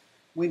choice.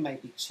 We may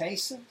be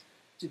chastened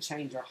to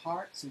change our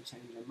hearts and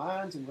change our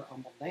minds, and we're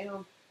humbled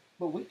down,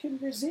 but we can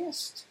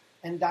resist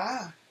and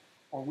die,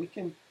 or we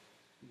can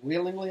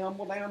willingly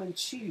humble down and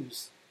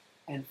choose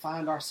and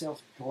find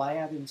ourselves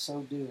glad in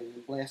so doing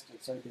and blessed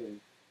in so doing.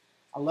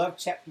 I love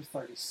chapter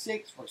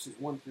 36, verses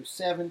 1 through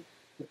 7.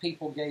 The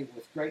people gave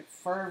with great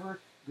fervor,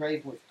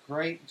 gave with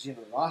great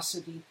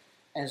generosity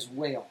as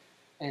well.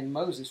 And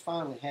Moses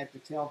finally had to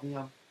tell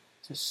them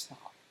to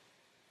stop.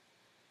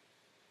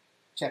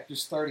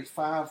 Chapters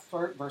 35,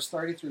 verse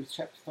 30 through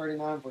chapter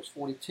 39, verse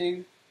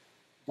 42,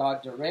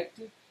 God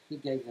directed. He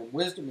gave them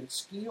wisdom and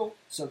skill,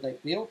 so they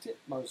built it.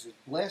 Moses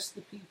blessed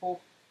the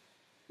people.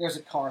 There's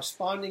a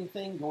corresponding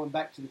thing going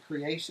back to the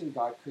creation.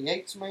 God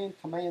creates man,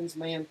 commands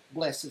man,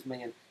 blesses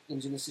man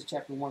in Genesis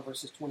chapter 1,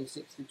 verses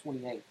 26 through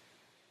 28.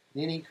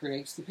 Then he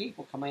creates the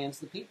people, commands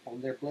the people,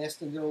 and they're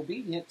blessed in their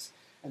obedience.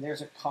 And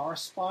there's a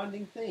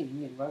corresponding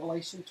thing in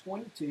Revelation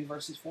 22,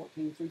 verses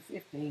 14 through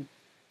 15,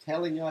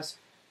 telling us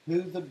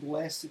who the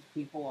blessed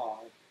people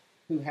are,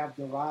 who have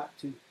the right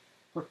to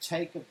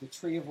partake of the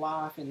tree of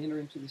life and enter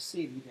into the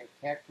city. They're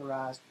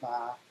characterized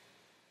by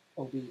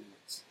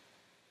obedience.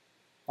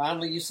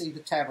 Finally, you see the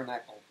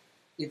tabernacle.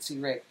 It's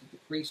erected. The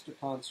priests are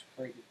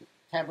consecrated. The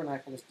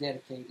tabernacle is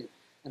dedicated,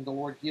 and the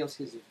Lord gives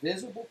his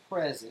visible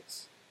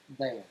presence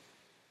there.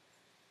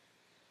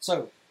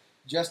 So,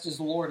 just as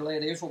the Lord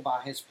led Israel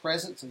by his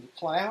presence in the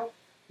cloud,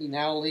 he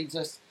now leads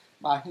us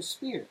by his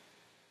Spirit.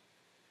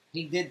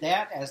 He did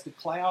that as the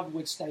cloud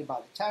would stay by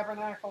the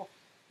tabernacle.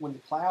 When the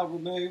cloud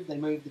would move, they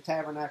moved the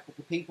tabernacle,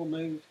 the people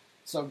moved.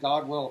 So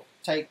God will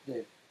take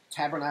the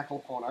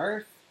tabernacle upon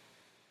earth,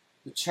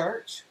 the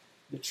church,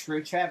 the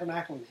true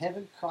tabernacle in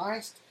heaven,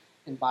 Christ,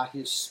 and by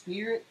his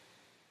Spirit,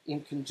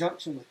 in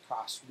conjunction with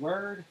Christ's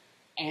Word,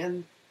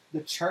 and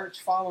the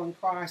church following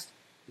Christ,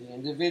 the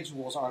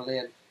individuals are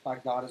led by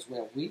God as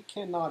well. We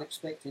cannot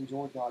expect to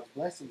enjoy God's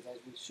blessings as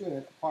we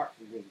should apart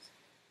from these.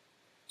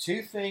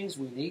 Two things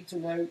we need to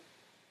note,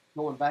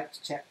 going back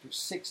to chapters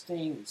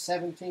 16 and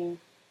 17.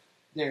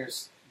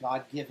 There's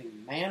God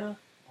giving manna,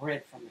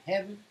 bread from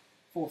heaven,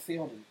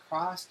 fulfilled in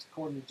Christ,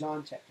 according to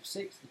John chapter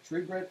 6, the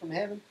true bread from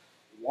heaven,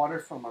 water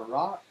from a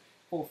rock,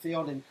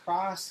 fulfilled in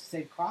Christ.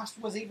 Said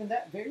Christ was even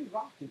that very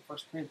rock in 1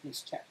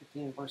 Corinthians chapter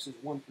 10, verses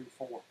 1 through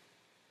 4.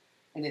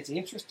 And it's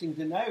interesting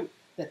to note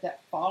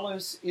that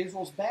follows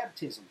Israel's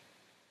baptism.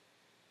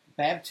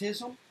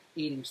 Baptism,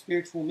 eating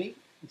spiritual meat,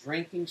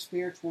 drinking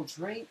spiritual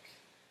drink.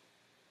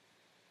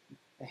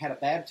 They had a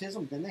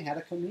baptism, then they had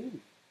a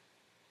communion.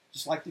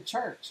 Just like the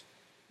church.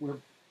 We're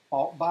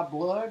bought by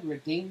blood,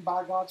 redeemed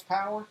by God's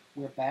power.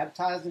 We're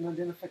baptized in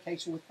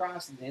identification with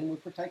Christ, and then we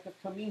partake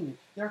of communion.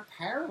 There are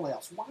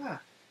parallels. Why?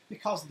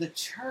 Because the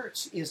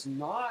church is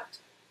not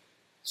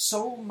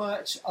so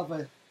much of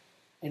an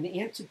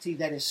entity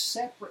that is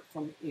separate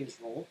from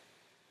Israel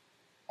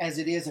as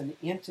it is an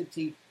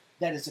entity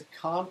that is a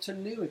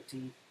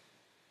continuity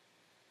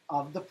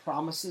of the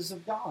promises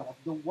of God, of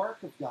the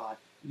work of God.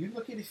 You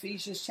look at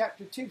Ephesians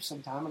chapter 2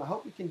 sometime, and I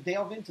hope we can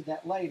delve into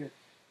that later.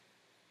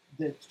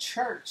 The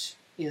church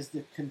is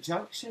the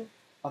conjunction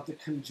of the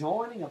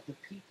conjoining of the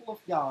people of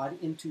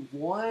God into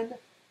one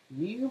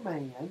new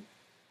man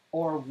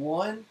or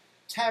one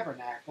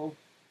tabernacle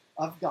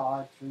of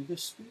God through the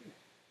Spirit.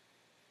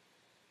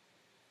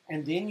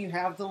 And then you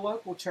have the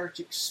local church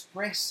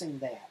expressing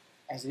that,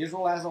 as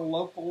Israel as a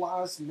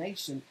localized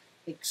nation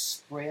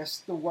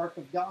expressed the work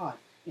of God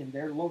in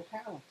their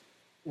locality.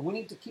 And we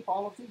need to keep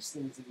all of these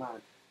things in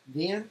mind.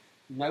 Then,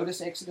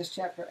 notice Exodus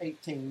chapter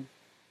 18.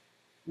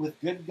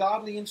 With good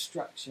godly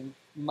instruction,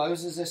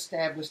 Moses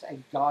established a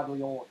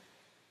godly order.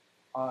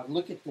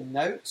 Look at the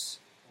notes,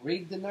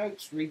 read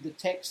the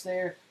text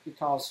there,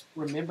 because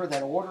remember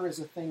that order is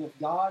a thing of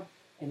God,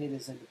 and it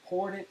is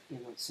important in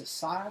a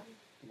society,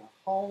 in a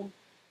home,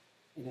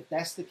 and if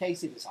that's the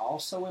case, it is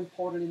also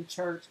important in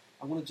church.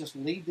 I want to just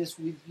leave this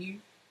with you.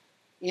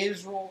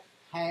 Israel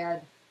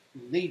had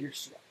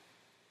leadership.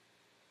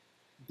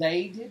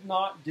 They did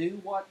not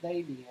do what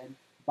they did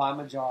by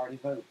majority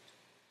vote.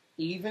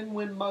 Even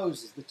when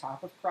Moses, the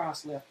type of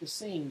Christ, left the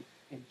scene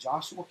and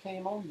Joshua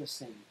came on the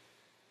scene,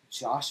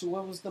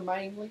 Joshua was the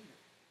main leader.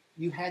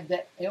 You had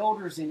the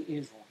elders in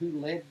Israel who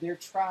led their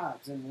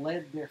tribes and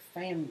led their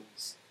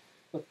families,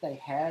 but they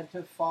had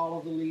to follow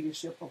the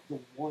leadership of the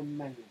one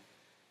man.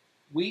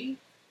 We,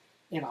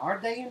 in our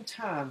day and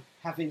time,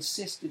 have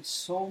insisted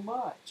so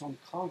much on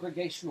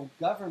congregational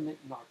government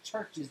in our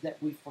churches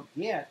that we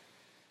forget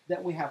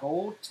that we have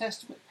Old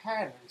Testament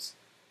patterns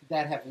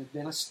that have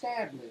been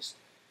established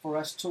for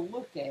us to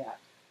look at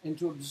and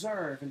to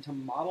observe and to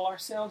model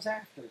ourselves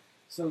after,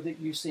 so that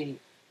you see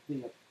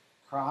the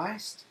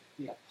Christ,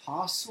 the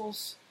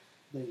apostles,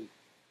 the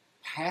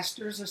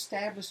pastors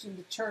established in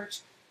the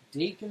church,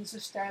 deacons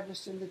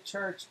established in the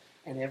church,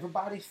 and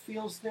everybody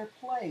fills their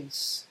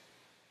place,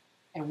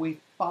 and we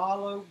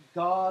follow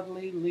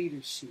godly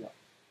leadership.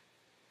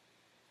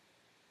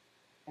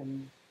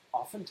 And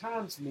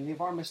oftentimes, many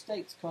of our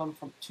mistakes come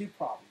from two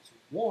problems.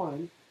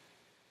 One,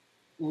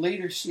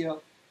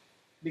 leadership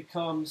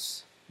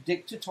becomes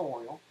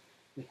dictatorial.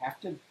 We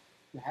have to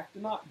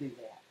not do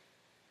that.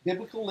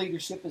 Biblical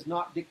leadership is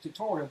not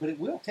dictatorial, but it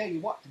will tell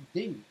you what to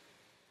do.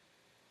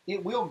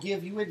 It will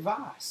give you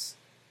advice.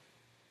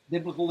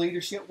 Biblical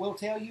leadership will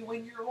tell you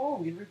when you're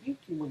wrong and rebuke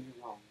you when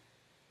you're wrong.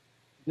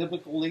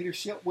 Biblical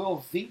leadership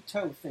will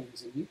veto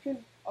things, and you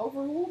can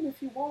overrule them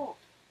if you want.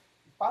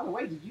 By the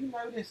way, did you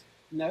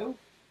know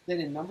that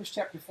in Numbers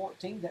chapter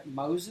 14 that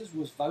Moses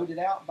was voted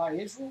out by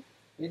Israel?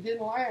 It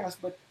didn't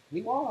last, but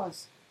he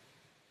was.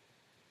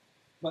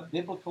 But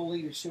biblical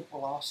leadership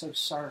will also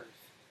serve.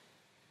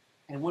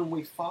 And when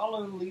we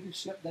follow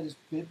leadership that is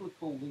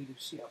biblical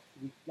leadership,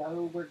 we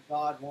go where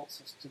God wants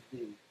us to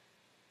be.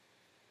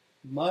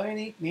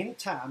 Many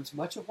times,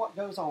 much of what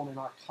goes on in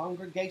our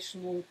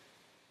congregationally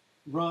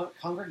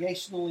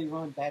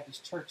run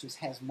Baptist churches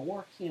has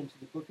more akin to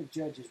the book of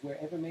Judges, where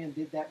every man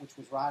did that which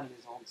was right in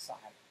his own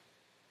sight,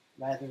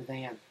 rather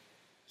than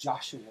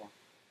Joshua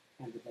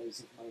and the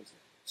days of Moses.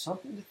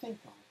 Something to think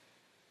on.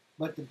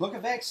 But the book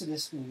of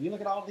Exodus, when you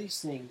look at all these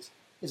things,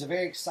 is a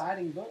very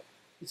exciting book.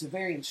 It's a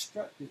very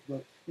instructive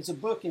book. It's a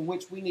book in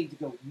which we need to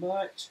go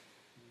much,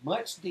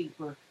 much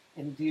deeper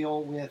and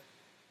deal with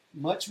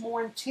much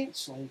more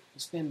intensely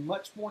and spend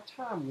much more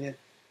time with,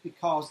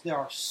 because there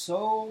are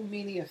so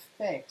many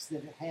effects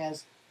that it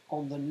has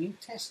on the New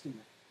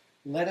Testament.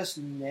 Let us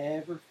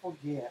never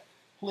forget,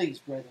 please,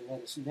 brethren,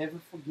 let us never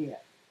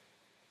forget,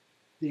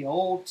 the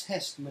Old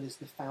Testament is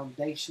the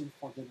foundation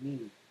for the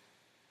New.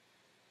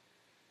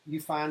 You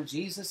find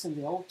Jesus in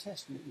the Old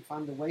Testament. You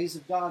find the ways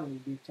of God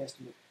in the New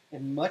Testament.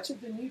 And much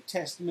of the New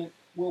Testament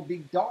will be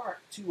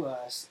dark to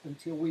us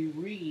until we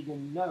read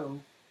and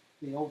know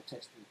the Old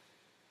Testament.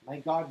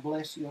 May God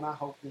bless you, and I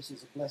hope this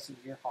is a blessing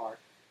to your heart.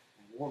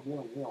 And Lord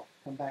willing, we'll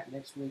come back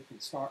next week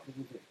and start with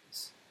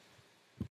Leviticus.